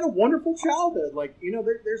had a wonderful childhood. Like, you know,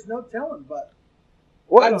 there's no telling. But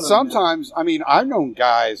well, and sometimes, I mean, I've known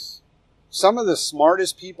guys. Some of the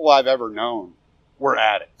smartest people I've ever known were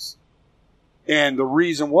addicts, and the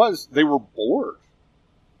reason was they were bored.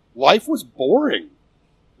 Life was boring.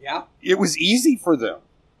 Yeah, it was easy for them.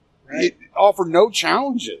 Right. It offered no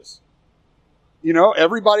challenges. You know,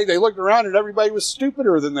 they looked around and everybody was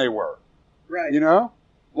stupider than they were. Right. You know?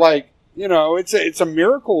 Like, you know, it's a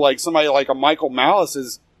miracle like somebody like a Michael Malice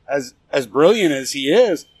is as brilliant as he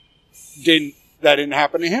is, that didn't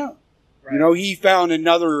happen to him. Right. You know, he found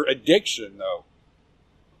another addiction though.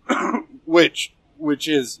 which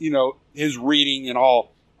is, you know, his reading and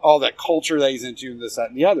all that culture that he's into and this, that,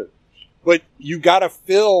 and the other. But you gotta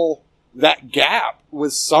fill that gap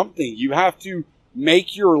with something. You have to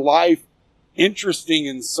make your life interesting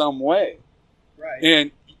in some way. Right.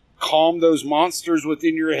 And calm those monsters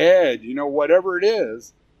within your head, you know, whatever it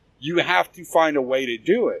is, you have to find a way to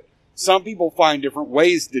do it. Some people find different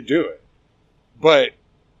ways to do it. But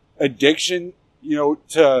addiction, you know,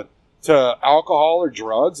 to alcohol or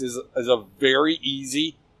drugs is a very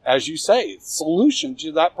easy, as you say, solution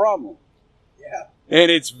to that problem. Yeah.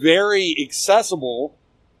 And it's very accessible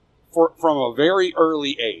from a very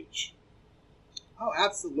early age. Oh,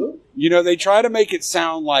 absolutely. You know, they try to make it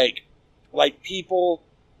sound like people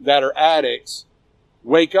that are addicts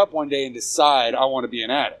wake up one day and decide, I want to be an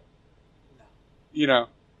addict. No. You know,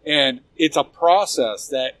 and it's a process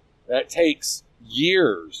that takes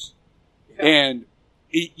years. Yeah. And,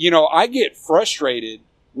 you know, I get frustrated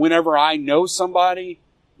whenever I know somebody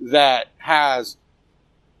that has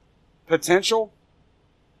potential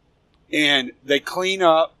and they clean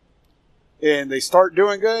up and they start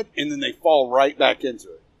doing good, and then they fall right back into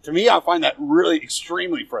it. To me, I find that really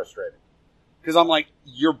extremely frustrating. Because I'm like,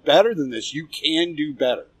 you're better than this. You can do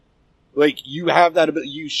better. Like, you have that ability.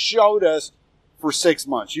 You showed us for 6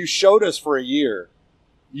 months. You showed us for a year.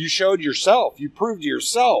 You showed yourself. You proved to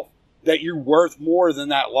yourself that you're worth more than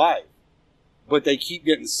that life. But they keep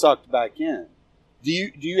getting sucked back in. Do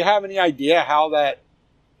you have any idea how that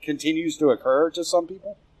continues to occur to some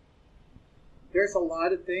people? There's a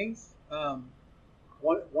lot of things.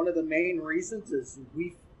 One of the main reasons is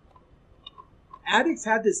addicts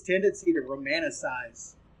have this tendency to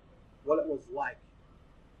romanticize what it was like,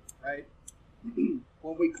 right?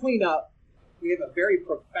 When we clean up, we have a very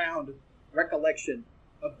profound recollection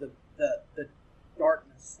of the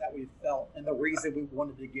darkness that we felt and the reason we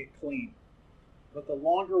wanted to get clean. But the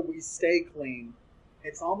longer we stay clean,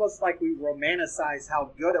 it's almost like we romanticize how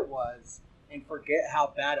good it was and forget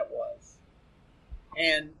how bad it was.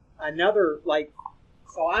 And another, like,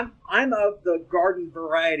 so I'm of the garden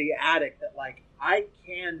variety addict that, like, I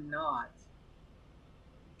cannot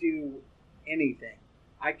do anything.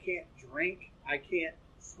 I can't drink. I can't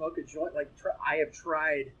smoke a joint. Like, I have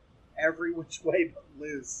tried every which way but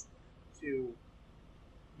loose to,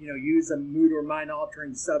 you know, use a mood or mind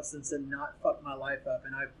altering substance and not fuck my life up.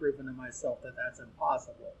 And I've proven to myself that that's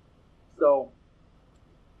impossible. So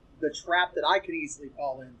the trap that I could easily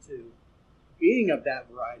fall into, being of that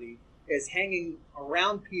variety, is hanging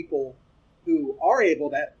around people who are able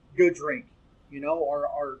to go drink,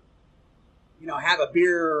 or have a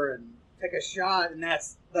beer and take a shot, and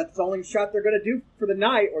that's the only shot they're going to do for the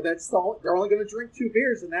night, or they're only going to drink 2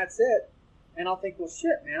 beers and that's it. And I'll think, well,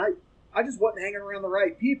 shit, man, I just wasn't hanging around the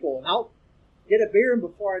right people, and I'll get a beer, and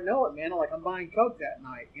before I know it, man, I'm buying Coke that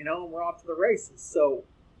night, and we're off to the races. So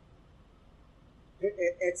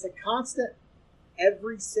it's a constant,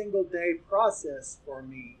 every single day process for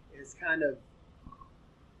me is kind of,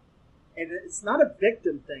 and it's not a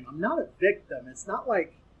victim thing. I'm not a victim. It's not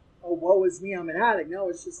like, oh, woe is me, I'm an addict. No,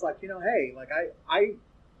 it's just like, hey, like I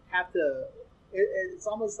have to, it's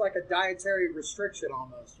almost like a dietary restriction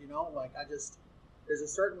almost, like there's a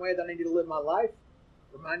certain way that I need to live my life,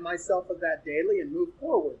 remind myself of that daily and move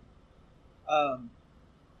forward.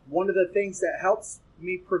 One of the things that helps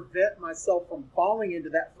me prevent myself from falling into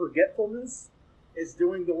that forgetfulness is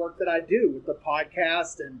doing the work that I do with the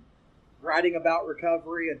podcast and writing about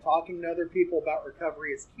recovery and talking to other people about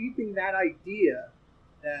recovery. Is keeping that idea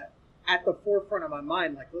that at the forefront of my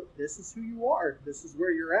mind, like, look, this is who you are, this is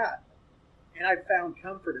where you're at. And I've found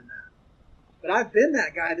comfort in that. But I've been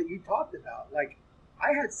that guy that you talked about. Like,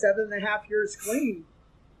 I had 7.5 years clean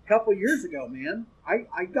a couple years ago, man.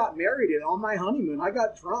 I got married, and on my honeymoon, I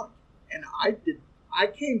got drunk. And I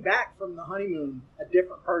came back from the honeymoon a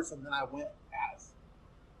different person than I went as.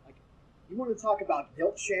 Like, you want to talk about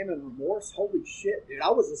guilt, shame, and remorse? Holy shit, dude.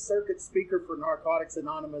 I was a circuit speaker for Narcotics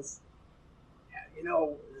Anonymous,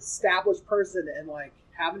 established person, and like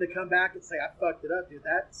having to come back and say, I fucked it up, dude.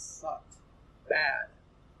 That sucked bad,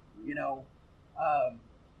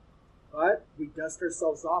 but we dust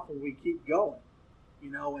ourselves off and we keep going,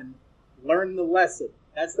 and learn the lesson.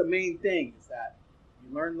 That's the main thing, is that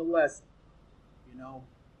you learn the lesson,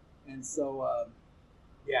 and so,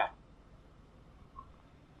 yeah.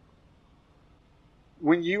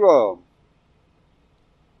 When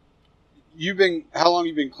how long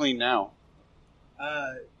you been clean now?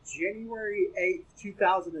 January 8th,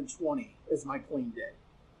 2020 is my clean day.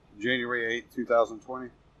 January 8th, 2020?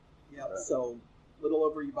 Yep, Okay. So a little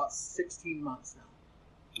over about 16 months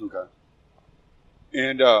now. Okay.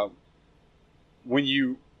 And when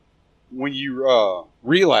you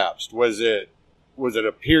relapsed, was it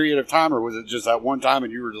a period of time, or was it just that one time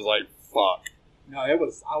and you were just like, fuck? No, I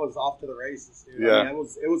was off to the races, dude. Yeah. I mean,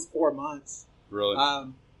 it was 4 months. Really?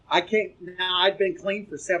 I'd been clean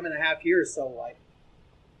for 7.5 years, so like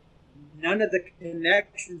none of the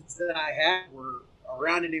connections that I had were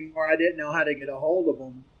around anymore. I didn't know how to get a hold of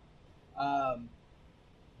them.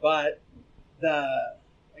 But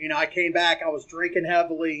I came back, I was drinking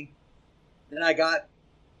heavily. Then I got,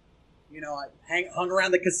 I hung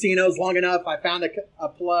around the casinos long enough. I found a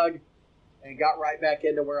plug and got right back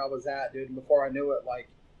into where I was at, dude. And before I knew it, like,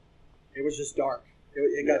 it was just dark.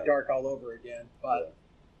 It got dark all over again. But,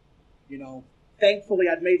 thankfully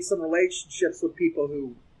I'd made some relationships with people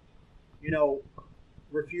who,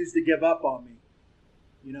 refused to give up on me.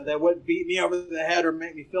 They wouldn't beat me over the head or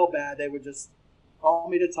make me feel bad. They would just call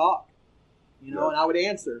me to talk, and I would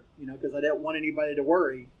answer, because I didn't want anybody to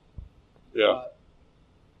worry. Yeah.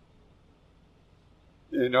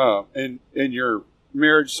 And your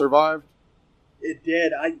marriage survived? It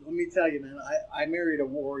did. Let me tell you, man, I married a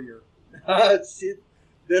warrior.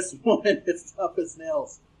 This woman is tough as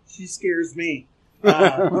nails. She scares me.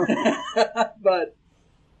 But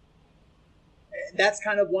that's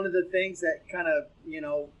kind of one of the things that kind of,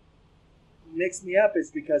 mixed me up,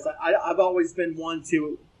 is because I've always been one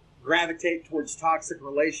to gravitate towards toxic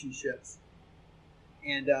relationships.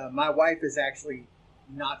 And my wife is actually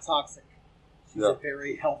not toxic. She's a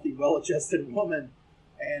very healthy, well-adjusted woman.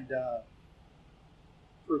 And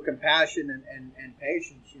through compassion and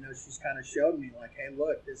patience, she's kind of showed me, like, hey,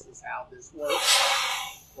 look, this is how this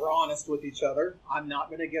works. We're honest with each other. I'm not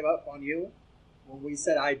going to give up on you. When we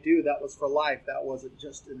said I do, that was for life. That wasn't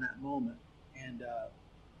just in that moment. And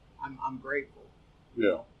I'm grateful.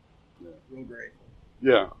 Yeah. Real grateful.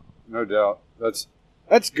 Yeah, no doubt. That's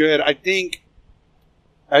good. I think,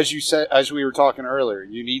 as you said, as we were talking earlier,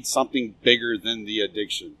 you need something bigger than the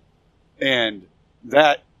addiction. And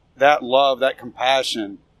that love, that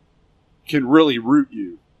compassion can really root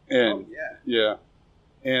you. And yeah.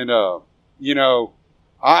 And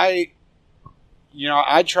I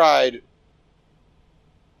tried,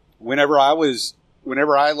 whenever I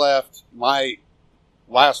left my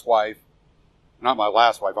last wife, not my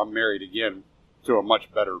last wife, I'm married again to a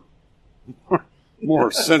much better,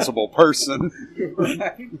 more sensible person.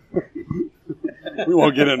 We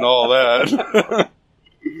won't get into all that.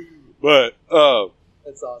 But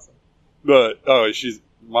that's awesome. But she's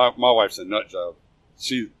my wife's a nut job.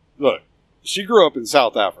 She grew up in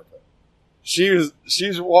South Africa, she was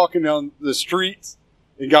walking down the streets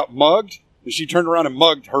and got mugged, and she turned around and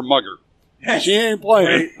mugged her mugger. She ain't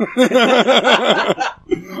playing. I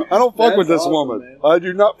don't fuck with this woman. Man. I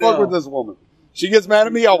do not fuck with this woman. She gets mad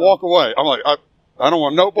at me, I'll walk away. I'm like, I don't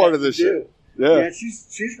want no part of this shit. Yeah,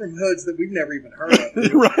 she's from hoods that we've never even heard of.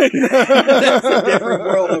 Right. That's a different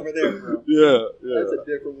world over there, bro. Yeah. That's a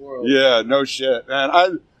different world. Yeah, no shit, man.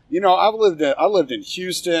 I lived in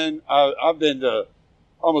Houston. I've been to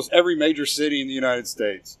almost every major city in the United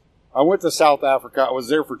States. I went to South Africa. I was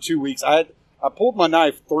there for 2 weeks. I pulled my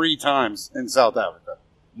knife 3 times in South Africa.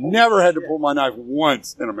 Never had to pull my knife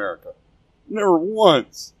once in America. Never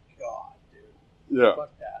once. God, dude. Yeah.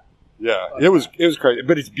 Fuck that. Yeah, it was crazy,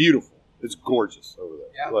 but it's beautiful. It's gorgeous over there.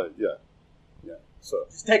 Yeah. Like, yeah. So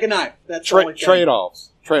just take a knife. That's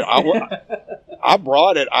trade-offs. I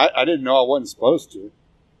brought it. I didn't know I wasn't supposed to.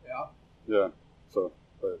 Yeah. Yeah. So,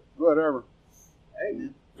 but whatever. Hey,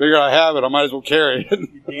 man. Figure I have it. I might as well carry it.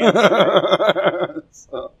 You damn straight.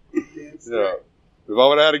 So, yeah. If I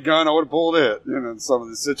would have had a gun, I would have pulled it. In some of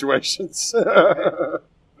the situations.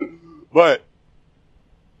 but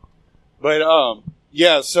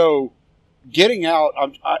yeah. So. Getting out,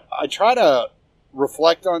 I try to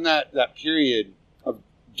reflect on that period of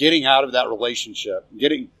getting out of that relationship,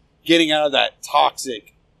 getting out of that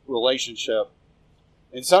toxic relationship.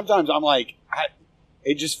 And sometimes I'm like,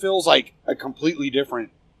 it just feels like a completely different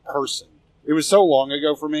person. It was so long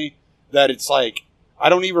ago for me that it's like, I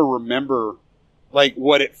don't even remember like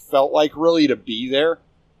what it felt like really to be there.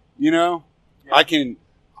 You know, yeah. I can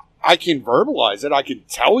verbalize it. I can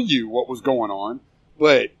tell you what was going on,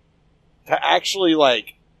 but to actually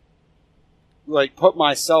like put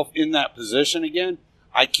myself in that position again,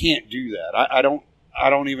 I can't do that. I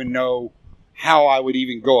don't even know how I would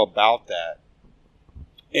even go about that.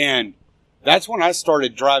 And that's when I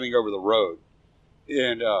started driving over the road.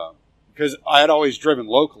 And because I had always driven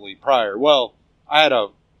locally prior. Well, I had a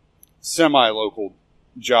semi-local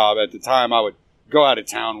job at the time. I would go out of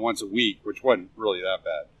town once a week, which wasn't really that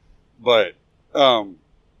bad. But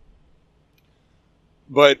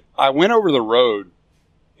I went over the road,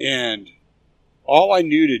 and all I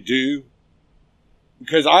knew to do,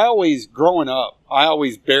 because growing up, I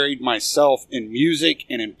always buried myself in music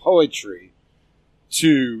and in poetry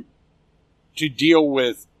to deal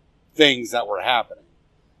with things that were happening,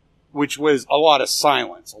 which was a lot of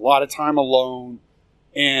silence, a lot of time alone.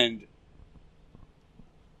 And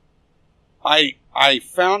I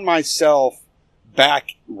found myself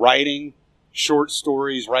back writing short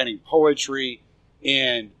stories, writing poetry,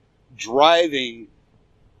 and driving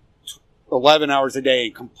 11 hours a day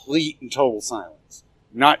in complete and total silence.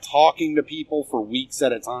 Not talking to people for weeks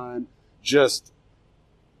at a time, just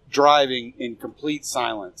driving in complete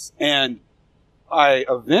silence. And I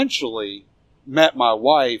eventually met my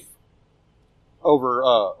wife over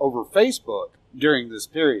Facebook during this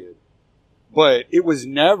period. But it was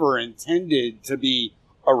never intended to be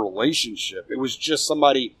a relationship. It was just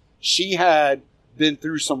somebody, she had been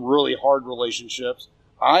through some really hard relationships.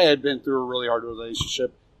 I had been through a really hard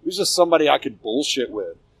relationship. It was just somebody I could bullshit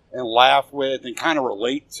with and laugh with and kind of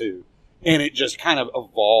relate to. And it just kind of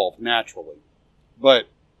evolved naturally. But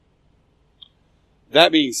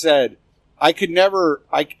that being said, I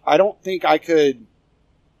don't think I could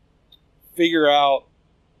figure out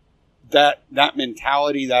that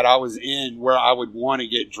mentality that I was in where I would want to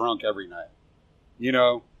get drunk every night. You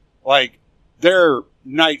know, like there are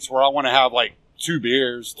nights where I want to have like 2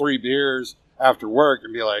 beers, 3 beers after work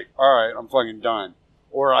and be like, all right, I'm fucking done.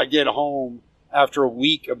 Or I get home after a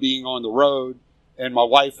week of being on the road and my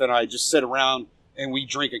wife and I just sit around and we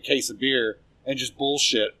drink a case of beer and just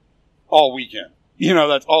bullshit all weekend. You know,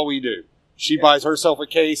 that's all we do. She buys herself a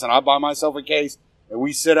case and I buy myself a case and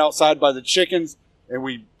we sit outside by the chickens and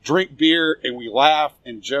we drink beer and we laugh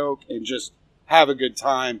and joke and just have a good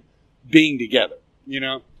time being together, you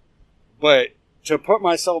know? But to put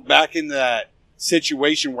myself back in that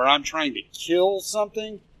situation where I'm trying to kill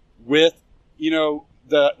something with, you know,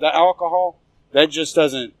 the alcohol, that just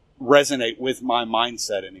doesn't resonate with my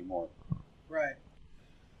mindset anymore. Right.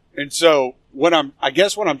 And so what I'm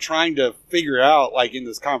trying to figure out, like in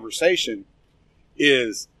this conversation,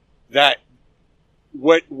 is that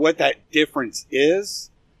what that difference is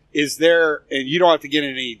there, and you don't have to get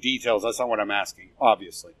into any details, that's not what I'm asking,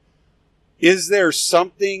 obviously. Is there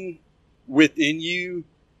something within you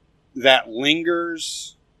that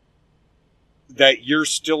lingers that you're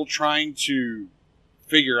still trying to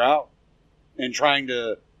figure out and trying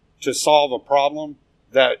to solve a problem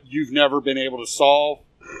that you've never been able to solve?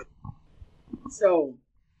 So,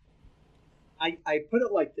 I put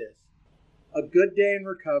it like this. A good day in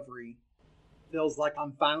recovery feels like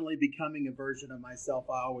I'm finally becoming a version of myself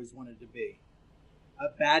I always wanted to be. A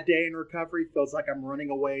bad day in recovery feels like I'm running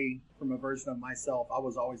away from a version of myself I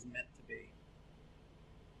was always meant to be.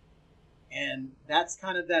 And that's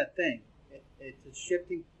kind of that thing. It's a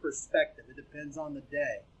shifting perspective. It depends on the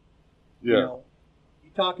day. Yeah. You know,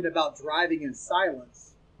 you're talking about driving in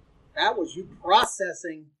silence. That was you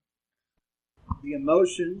processing the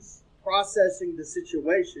emotions, processing the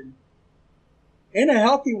situation in a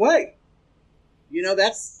healthy way. You know,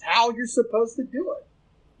 that's how you're supposed to do it.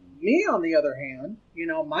 Me, on the other hand, you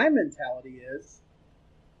know, my mentality is,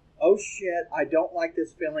 oh shit, I don't like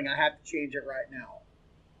this feeling. I have to change it right now.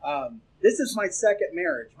 This is my second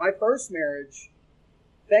marriage. My first marriage,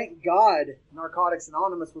 thank God Narcotics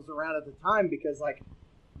Anonymous was around at the time because, like,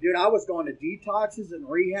 dude, I was going to detoxes and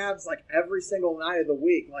rehabs like every single night of the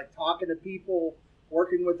week, like talking to people,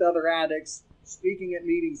 working with other addicts, speaking at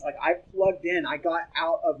meetings. Like, I plugged in. I got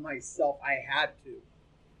out of myself. I had to.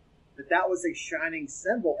 But that was a shining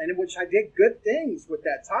symbol, and in which I did good things with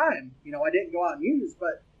that time. You know, I didn't go out and use,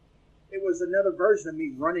 but it was another version of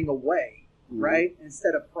me running away, right?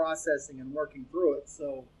 Instead of processing and working through it.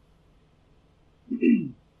 So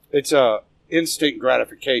it's a instant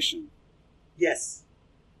gratification. Yes.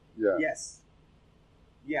 Yeah. Yes.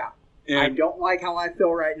 Yeah. And I don't like how I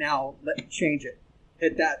feel right now. Let me change it.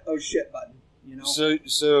 Hit that oh shit button. You know.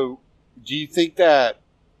 So do you think that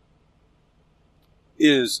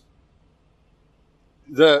is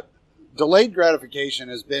the delayed gratification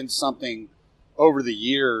has been something over the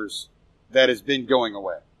years that has been going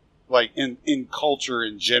away, like in culture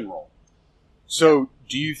in general? So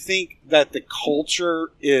do you think that the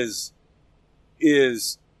culture is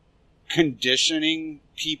conditioning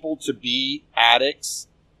people to be addicts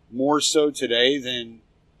more so today than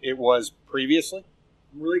it was previously?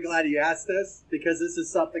 I'm really glad you asked this because this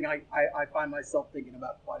is something I find myself thinking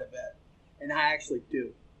about quite a bit. And I actually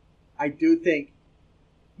do. I do think,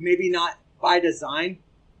 maybe not by design,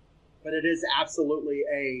 but it is absolutely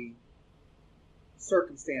a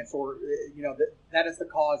circumstance, or, you know, that is the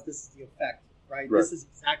cause, this is the effect, right? This is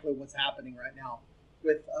exactly what's happening right now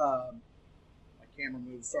with, my camera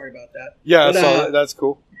moved, sorry about that. Yeah, but, I saw that. That's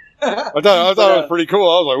cool. I thought it was pretty cool.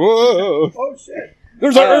 I was like, whoa. Oh, shit.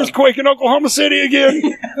 There's an earthquake in Oklahoma City again.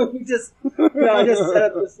 Yeah, I just set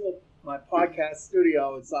up this little, my podcast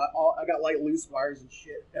studio. It's I got like loose wires and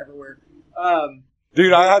shit everywhere.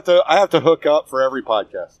 Dude, I have to hook up for every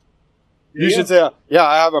podcast. You should say, yeah,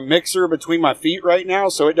 I have a mixer between my feet right now,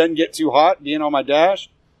 so it doesn't get too hot being on my dash.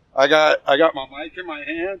 I got my mic in my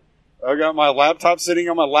hand. I got my laptop sitting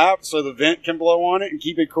on my lap, so the vent can blow on it and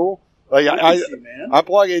keep it cool. Like I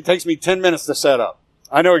plug it. It takes me 10 minutes to set up.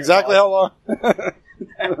 I know exactly how long.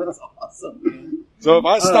 That's awesome, man. So if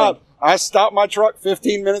I stop my truck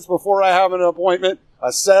 15 minutes before I have an appointment. I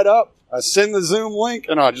set up. I send the Zoom link,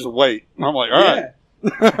 and I just wait. I'm like, all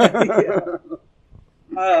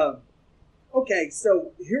right. Okay,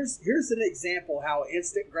 so here's an example how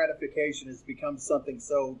instant gratification has become something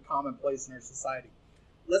so commonplace in our society.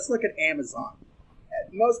 Let's look at Amazon.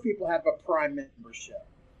 Most people have a Prime membership.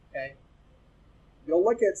 Okay, you'll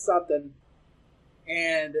look at something,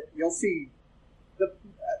 and you'll see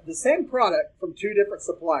the same product from two different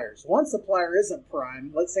suppliers. One supplier isn't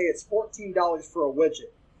Prime. Let's say it's $14 for a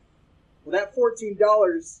widget. Well, that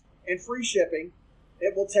 $14 and free shipping,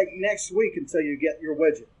 it will take next week until you get your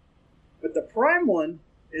widget. But the Prime one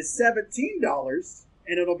is $17,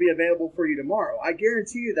 and it'll be available for you tomorrow. I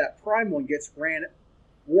guarantee you that Prime one gets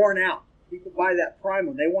worn out. People buy that Prime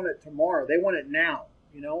one. They want it tomorrow. They want it now,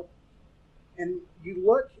 you know? And you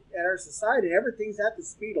look at our society, everything's at the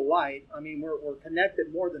speed of light. I mean, we're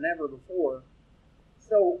connected more than ever before.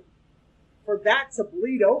 So for that to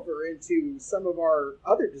bleed over into some of our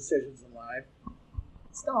other decisions in life,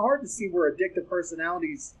 it's not hard to see where addictive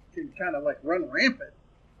personalities can kind of like run rampant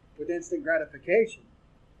with instant gratification.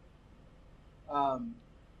 I'm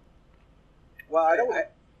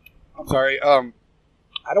sorry.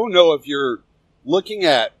 I don't know if you're looking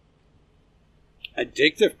at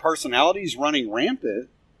addictive personalities running rampant,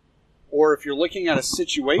 or if you're looking at a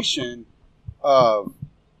situation of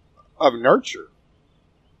nurture,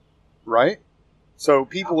 right? So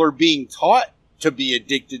people are being taught to be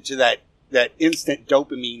addicted to that instant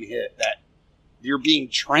dopamine hit, that you're being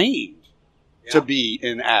trained to be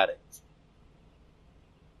an addict.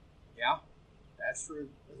 Yeah, that's true.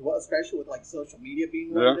 Well, especially with like social media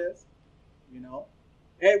being what it is, you know.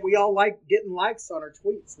 Hey, we all like getting likes on our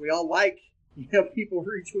tweets. We all like, you know, people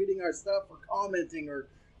retweeting our stuff or commenting or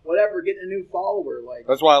whatever, getting a new follower. Like,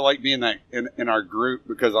 that's why I like being in our group,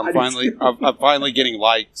 because I'm finally getting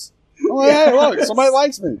likes. Oh, yeah, hey, look, somebody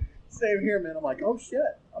likes me. Same here, man. I'm like, oh shit,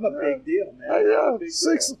 I'm a big deal, man. Yeah, Big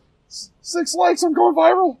six likes, I'm going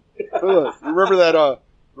viral. Remember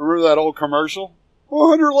that old commercial?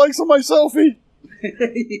 100 likes on my selfie.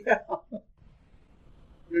 Yeah.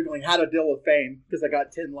 You're going how to deal with fame because I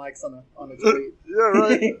got 10 likes on a tweet. Yeah,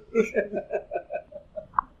 right.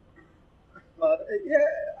 But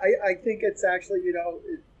I think it's actually,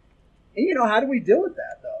 how do we deal with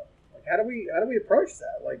that though? Like, how do we approach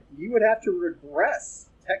that? Like, you would have to regress.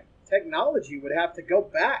 Technology would have to go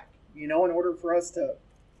back, in order for us to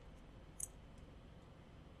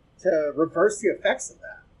reverse the effects of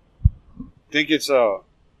that. Think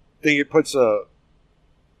it puts a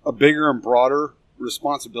bigger and broader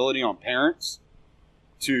responsibility on parents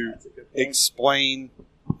to explain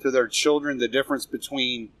to their children the difference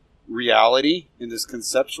between reality and this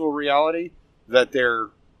conceptual reality that they're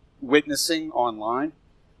witnessing online.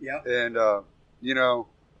 Yeah. And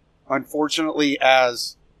unfortunately,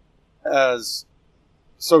 as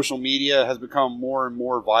social media has become more and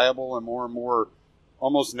more viable and more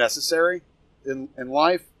almost necessary in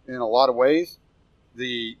life in a lot of ways,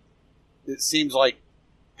 it seems like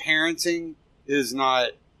parenting is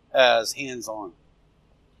not as hands-on.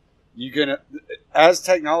 As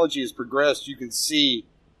technology has progressed, you can see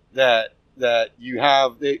that you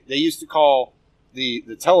have, they used to call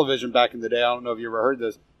the television back in the day, I don't know if you ever heard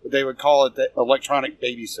this, but they would call it the electronic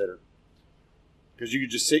babysitter. Because you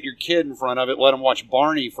could just sit your kid in front of it, let them watch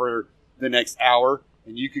Barney for the next hour,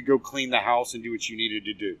 and you could go clean the house and do what you needed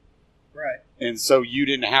to do. Right. And so you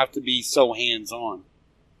didn't have to be so hands-on.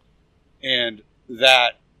 And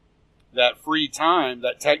that free time,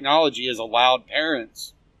 that technology has allowed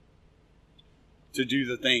parents to do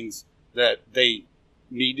the things that they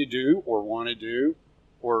need to do or want to do,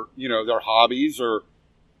 or their hobbies or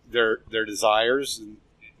their desires, and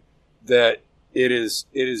that it is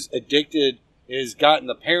addicted. It has gotten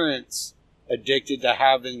the parents addicted to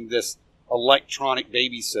having this electronic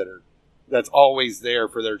babysitter that's always there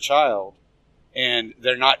for their child, and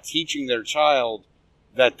they're not teaching their child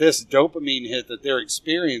that this dopamine hit that they're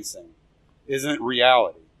experiencing isn't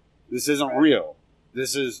reality. This isn't real.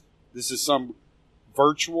 This is some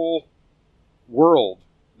virtual world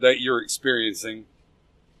that you're experiencing,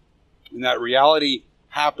 and that reality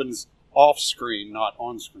happens off screen, not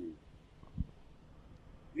on screen.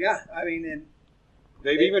 Yeah, I mean, and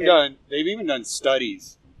they've even done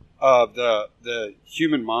studies of the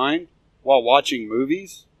human mind while watching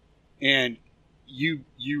movies, and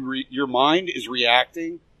your mind is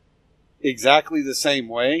reacting exactly the same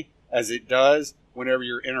way as it does whenever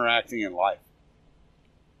you're interacting in life.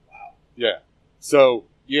 Wow. Yeah. So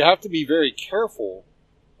you have to be very careful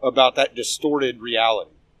about that distorted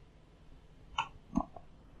reality.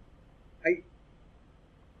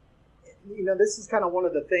 This is kind of one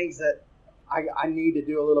of the things that I need to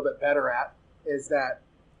do a little bit better at, is that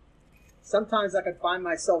sometimes I can find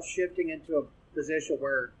myself shifting into a position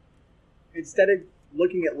where instead of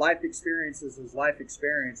looking at life experiences as life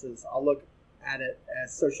experiences, I'll look at it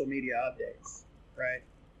as social media updates, right?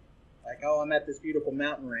 Like, oh, I'm at this beautiful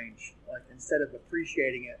mountain range. Like, instead of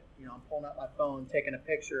appreciating it, I'm pulling out my phone, taking a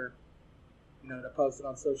picture, to post it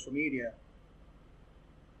on social media.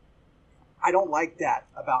 I don't like that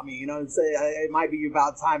about me, it might be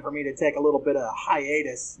about time for me to take a little bit of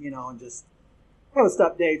hiatus, and just post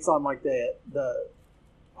updates on like the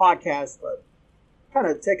podcast, but kind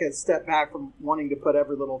of take a step back from wanting to put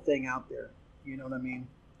every little thing out there. You know what I mean?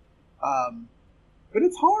 But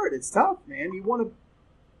it's hard. It's tough, man. You want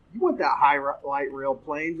that highlight reel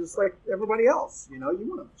playing just like everybody else. You want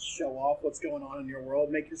to show off what's going on in your world,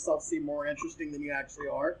 make yourself seem more interesting than you actually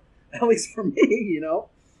are. At least for me,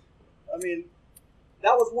 I mean,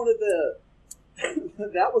 that was one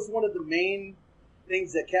of the main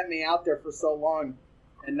things that kept me out there for so long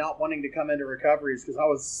and not wanting to come into recovery, is because I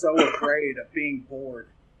was so afraid of being bored.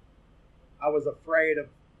 I was afraid of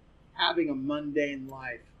having a mundane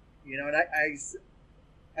life, and I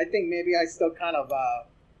think maybe I still kind of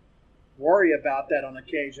worry about that on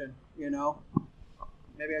occasion, Maybe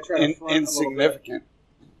I try to front insignificant.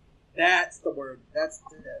 That's the word. That's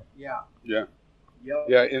it. Yeah. Yeah. Yep.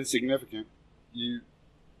 Yeah, insignificant. You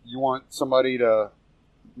want somebody to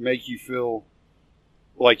make you feel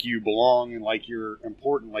like you belong and like you're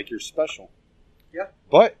important, like you're special. Yeah.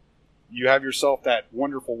 But you have yourself that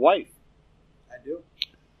wonderful wife. I do.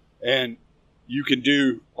 And you can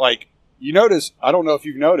do, like, you notice, I don't know if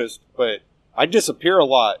you've noticed, but I disappear a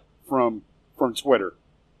lot from Twitter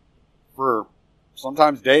for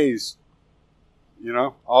sometimes days.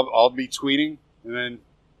 I'll be tweeting, and then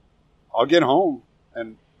I'll get home,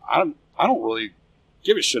 and I don't really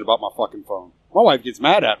give a shit about my fucking phone. My wife gets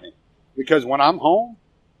mad at me because when I'm home,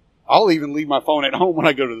 I'll even leave my phone at home when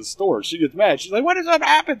I go to the store. She gets mad. She's like, what if something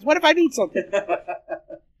happens? What if I need something?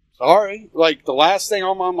 Sorry. Like, the last thing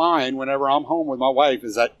on my mind whenever I'm home with my wife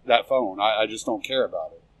is that phone. I just don't care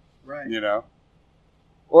about it. Right. You know?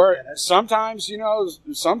 Or sometimes,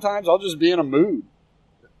 sometimes I'll just be in a mood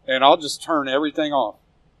and I'll just turn everything off.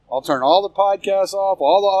 I'll turn all the podcasts off,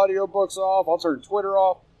 all the audiobooks off. I'll turn Twitter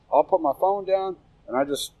off. I'll put my phone down and I'm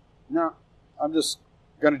just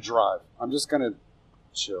going to drive. I'm just going to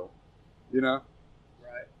chill,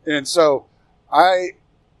 Right. And so I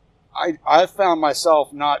found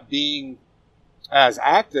myself not being as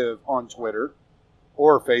active on Twitter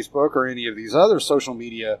or Facebook or any of these other social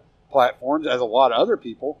media platforms as a lot of other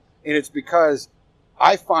people, and it's because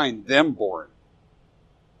I find them boring,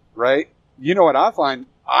 right? You know what I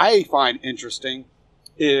find interesting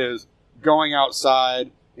is going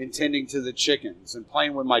outside and tending to the chickens and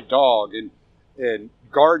playing with my dog and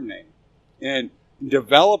gardening and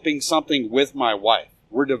developing something with my wife.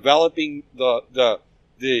 We're developing the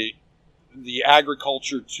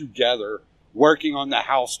agriculture together, working on the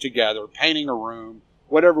house together, painting a room,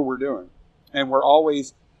 whatever we're doing. And we're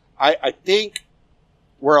always, I think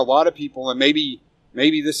where a lot of people, and maybe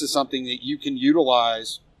this is something that you can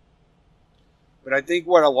utilize, but I think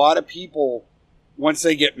what a lot of people, once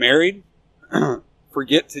they get married,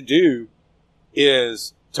 forget to do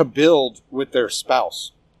is to build with their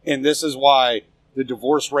spouse. And this is why the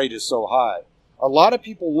divorce rate is so high. A lot of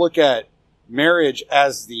people look at marriage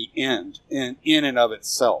as the end in and of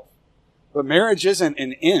itself. But marriage isn't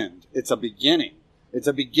an end. It's a beginning. It's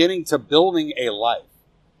a beginning to building a life.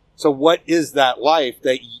 So what is that life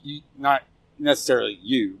that you, not necessarily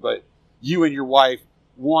you, but you and your wife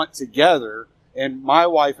want together? And my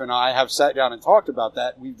wife and I have sat down and talked about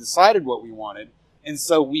that. We've decided what we wanted. And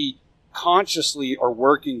so we consciously are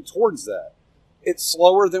working towards that. It's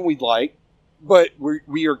slower than we'd like, but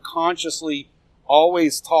we are consciously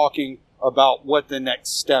always talking about what the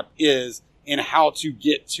next step is and how to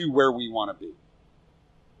get to where we want to be.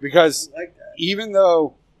 Because even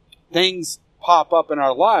though things pop up in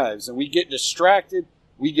our lives and we get distracted,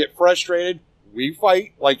 we get frustrated, we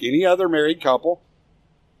fight like any other married couple,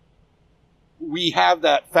 we have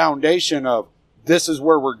that foundation of this is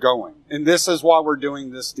where we're going and this is why we're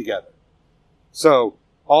doing this together. So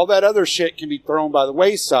all that other shit can be thrown by the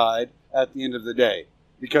wayside at the end of the day,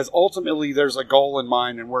 because ultimately there's a goal in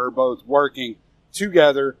mind and we're both working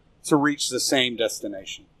together to reach the same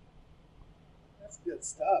destination. That's good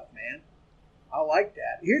stuff, man. I like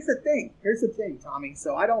that. Here's the thing, Tommy.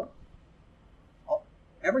 So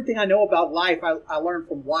everything I know about life, I learned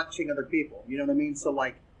from watching other people. You know what I mean? So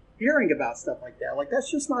like hearing about stuff like that, like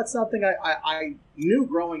that's just not something I knew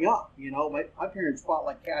growing up. My parents fought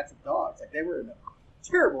like cats and dogs. Like they were in a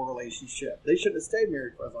terrible relationship. They shouldn't have stayed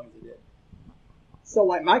married for as long as they did. So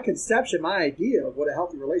like my conception, my idea of what a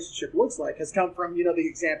healthy relationship looks like has come from, the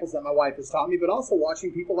examples that my wife has taught me, but also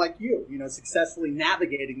watching people like you, successfully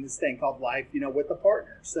navigating this thing called life, with a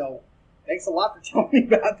partner. So thanks a lot for telling me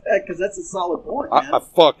about that, because that's a solid point, man. I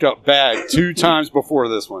fucked up bad 2 times before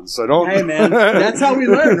this one, so don't. Hey, man, that's how we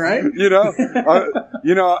learn, right?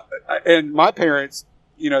 And my parents,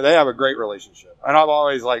 they have a great relationship, and I've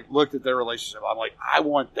always looked at their relationship. I'm like, I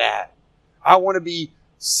want that. I want to be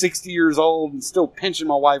 60 years old and still pinching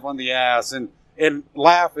my wife on the ass and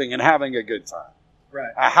laughing and having a good time.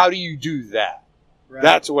 Right. How do you do that? Right.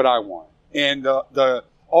 That's what I want. And the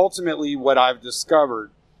ultimately what I've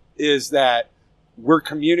discovered is that we're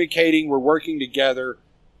communicating, we're working together,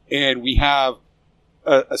 and we have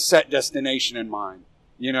a set destination in mind,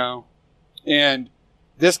 And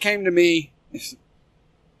this came to me.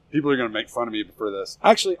 People are going to make fun of me for this.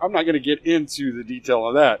 Actually, I'm not going to get into the detail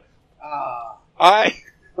of that.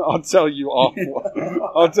 I'll tell you off.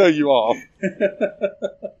 I'll tell you off.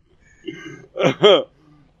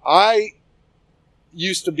 I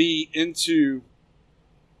used to be into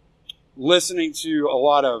listening to a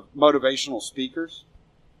lot of motivational speakers,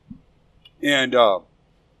 and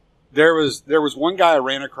there was one guy I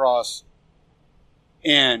ran across,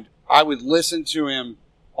 and I would listen to him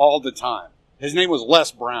all the time. His name was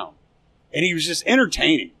Les Brown, and he was just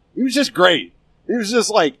entertaining. He was just great. He was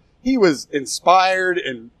just he was inspired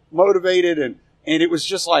and motivated, and it was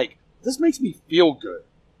just this makes me feel good.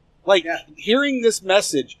 Hearing this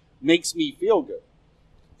message makes me feel good.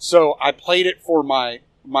 So I played it for my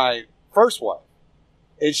first wife,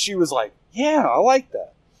 and she was like, yeah, I like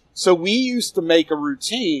that. So we used to make a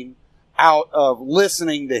routine out of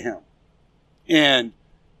listening to him, and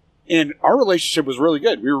our relationship was really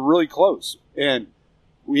good. We were really close, and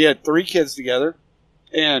we had 3 kids together.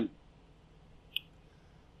 And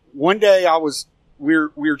one day we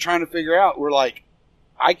were trying to figure out, we're like,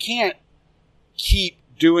 I can't keep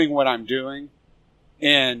doing what I'm doing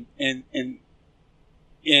and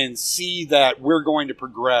see that we're going to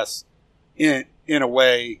progress in a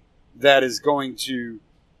way that is going to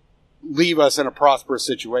leave us in a prosperous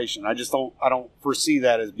situation. I don't foresee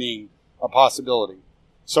that as being a possibility.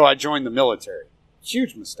 So I joined the military.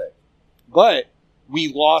 Huge mistake. But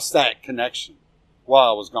we lost that connection while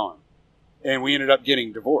I was gone. And we ended up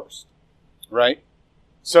getting divorced. Right?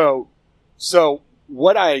 So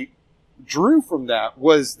what I drew from that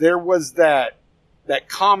was there was that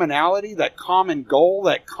commonality, that common goal,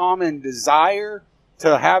 that common desire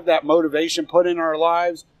to have that motivation put in our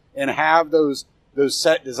lives and have those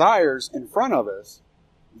set desires in front of us.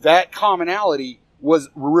 That commonality was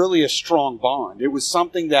really a strong bond. It was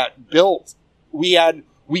something that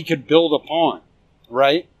we could build upon,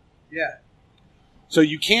 right? Yeah. So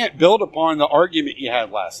you can't build upon the argument you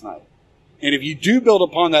had last night. And if you do build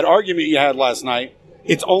upon that argument you had last night,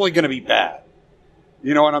 it's only going to be bad.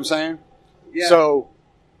 You know what I'm saying? Yeah.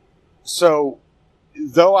 So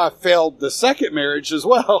though I failed the second marriage as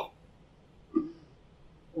well,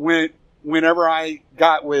 whenever I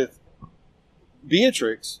got with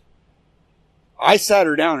Beatrix, I sat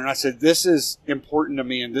her down and I said, this is important to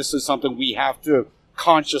me and this is something we have to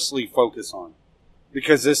consciously focus on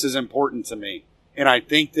because this is important to me. And I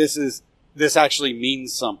think this actually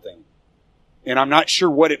means something. And I'm not sure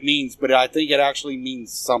what it means, but I think it actually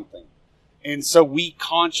means something. And so we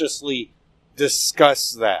consciously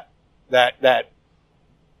discuss that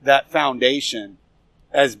foundation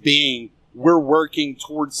as being we're working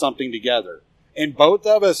towards something together. And both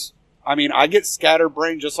of us, I mean, I get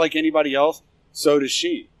scatterbrained just like anybody else. So does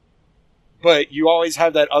she. But you always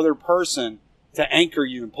have that other person to anchor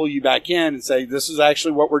you and pull you back in and say, this is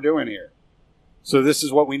actually what we're doing here. So this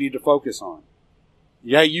is what we need to focus on.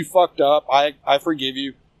 Yeah, you fucked up. I forgive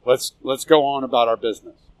you. Let's go on about our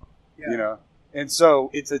business. Yeah. You know? And so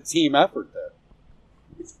it's a team effort there.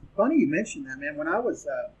 It's funny you mentioned that, man. When I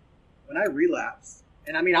relapsed,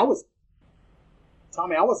 and I mean,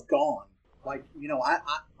 Tommy, I was gone. Like, you know,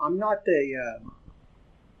 I'm not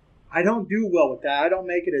I don't do well with that. I don't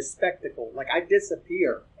make it a spectacle. Like, I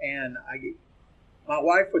disappear, and my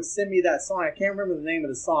wife would send me that song. I can't remember the name of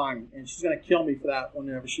the song, and she's going to kill me for that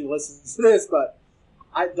whenever she listens to this, but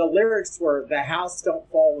the lyrics were, the house don't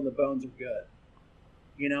fall when the bones are good.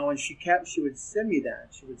 You know, and she would send me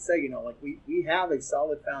that. She would say, you know, like, we have a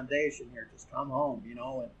solid foundation here. Just come home, you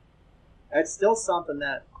know, and that's still something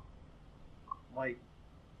that, like,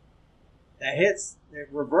 it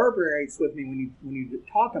reverberates with me when you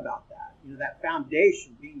talk about that, you know, that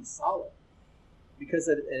foundation being solid, because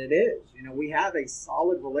it is, you know, we have a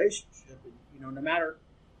solid relationship, and, you know, no matter,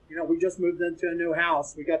 you know, we just moved into a new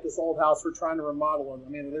house, we got this old house we're trying to remodel, and I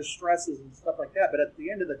mean, there's stresses and stuff like that, but at the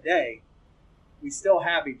end of the day, we still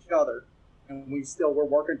have each other, and we're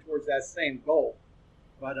working towards that same goal.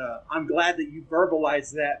 But I'm glad that you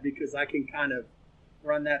verbalized that, because I can kind of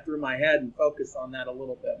run that through my head and focus on that a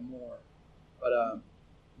little bit more. But,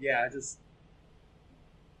 yeah,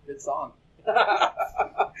 good song.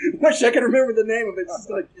 Wish I could remember the name of it. She's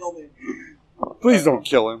going to kill me. Please don't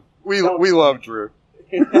kill him. We love Drew.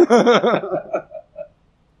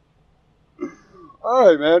 All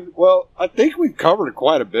right, man. Well, I think we've covered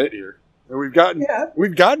quite a bit here. And we've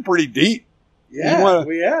gotten pretty deep. Yeah,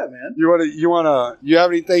 we have, man. You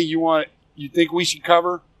have anything you think we should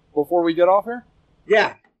cover before we get off here?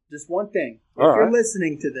 Yeah, just one thing. If you're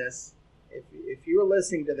listening to this, if you're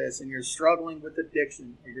listening to this and you're struggling with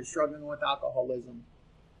addiction, or you're struggling with alcoholism,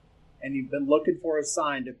 and you've been looking for a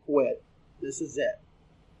sign to quit, this is it.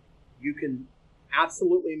 You can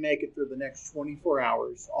absolutely make it through the next 24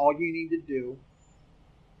 hours. All you need to do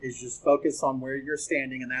is just focus on where you're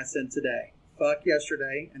standing, and that's in today. Fuck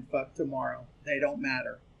yesterday and fuck tomorrow. They don't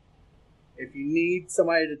matter. If you need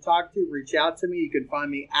somebody to talk to, reach out to me. You can find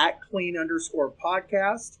me at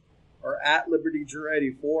clean_podcast or at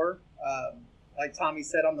LibertyDrew84. Like Tommy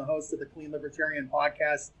said, I'm the host of the Clean Libertarian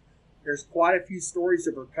podcast. There's quite a few stories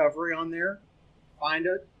of recovery on there. Find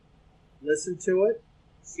it, listen to it,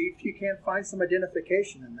 see if you can't find some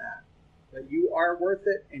identification in that. But you are worth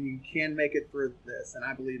it, and you can make it through this, and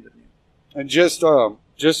I believe in you. And just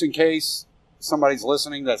in case somebody's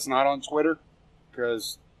listening that's not on Twitter,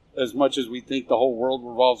 because as much as we think the whole world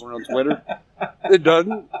revolves around Twitter, it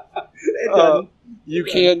doesn't. It doesn't. You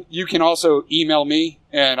can also email me,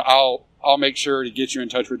 and I'll make sure to get you in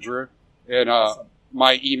touch with Drew. And Awesome.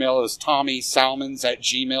 My email is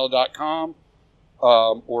tommysalmons@gmail.com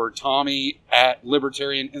or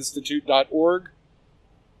tommy@libertarianinstitute.org.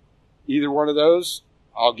 Either one of those,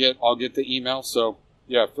 I'll get the email. So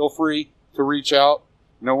yeah, feel free to reach out.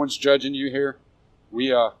 No one's judging you here.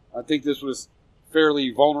 I think this was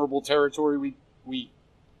fairly vulnerable territory we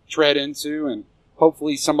tread into, and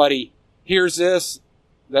hopefully somebody hears this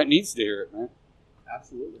that needs to hear it, man.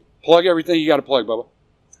 Absolutely. Plug everything you got to plug, Bubba.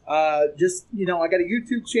 Just, I got a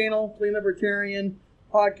YouTube channel, Clean Libertarian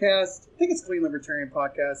Podcast. I think it's Clean Libertarian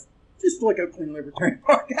Podcast. Just look up Clean Libertarian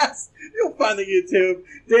Podcast. You'll find the YouTube.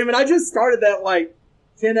 Damn it, I just started that like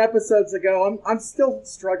 10 episodes ago. I'm still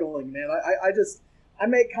struggling, man. I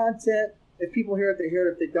make content. If people hear it, they hear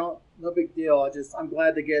it. If they don't, no big deal. I'm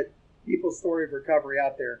glad to get people's story of recovery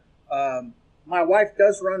out there. My wife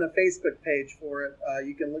does run a Facebook page for it.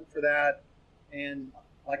 You can look for that. And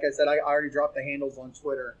like I said, I already dropped the handles on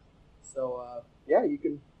Twitter. So yeah, you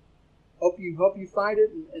can hope you find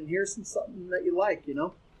it and hear something that you like,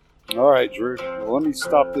 All right, Drew. Well, let me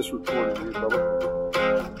stop this recording here, Bubba.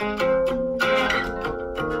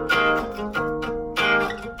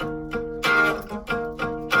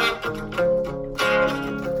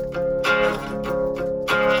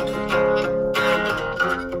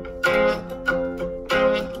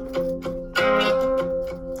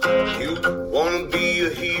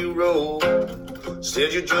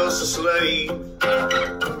 Said you're just a slave.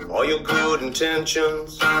 All your good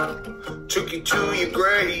intentions took you to your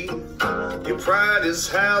grave. Your pride is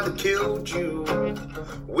how they killed you.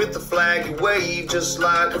 With the flag you wave just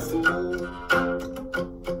like a fool.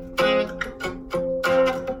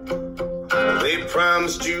 They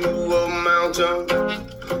promised you a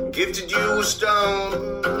mountain, gifted you a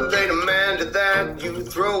stone. They demanded that you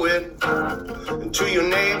throw it into your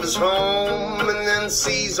neighbor's home, and then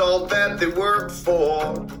seize all that they worked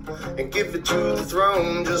for and give it to the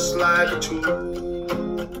throne just like a tool.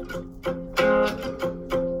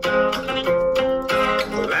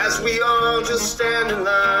 Well, as we all just stand in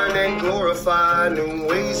line and glorify new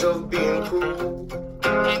ways of being cruel,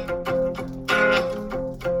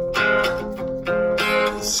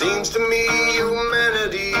 it seems to me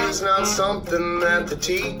humanity is not something that they're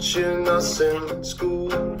teaching us in school.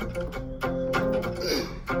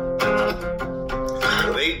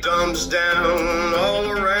 They dumb us down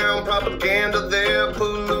all around, propaganda, their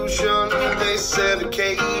pollution. They set a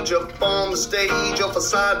cage up on the stage, a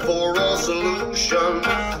facade for all solution.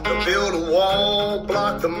 They build a wall,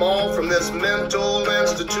 block them all from this mental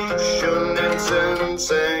institution. It's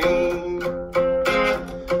insane.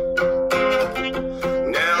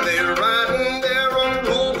 Now they're writing their own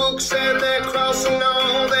rule books and they're crossing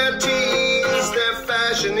all their T's. They're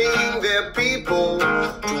fashioning their people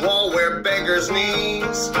to all wear beggars'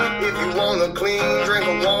 knees. If you want a clean drink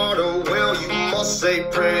of water, well, you must say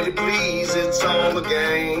pretty please. It's all a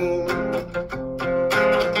game.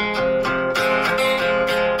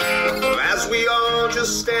 As we all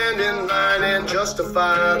just stand in line and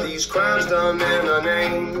justify these crimes done in our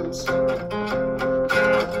names,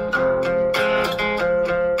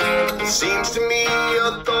 it seems to me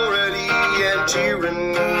authority and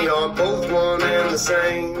tyranny are both one and the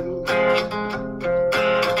same.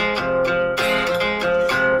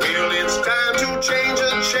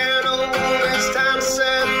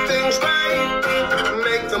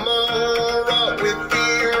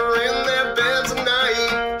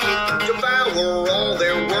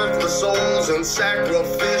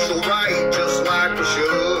 Sacrificial right, just like we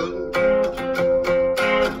should.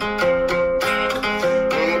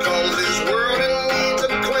 Cause this world needs a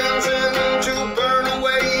cleansing to burn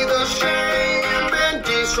away the shame and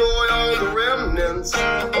destroy all the remnants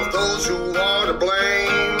of those who are to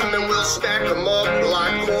blame. And we'll stack them up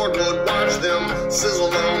like cordwood, watch them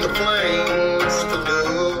sizzle on the flames for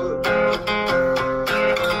good.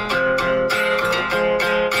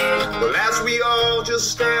 Well, as we all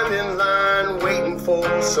just stand in line waiting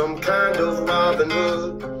for some kind of Robin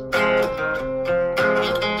Hood,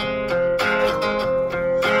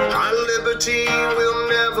 our liberty will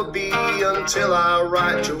never be until our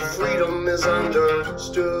right to freedom is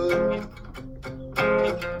understood.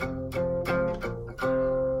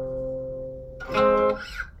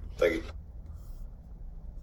 Thank you.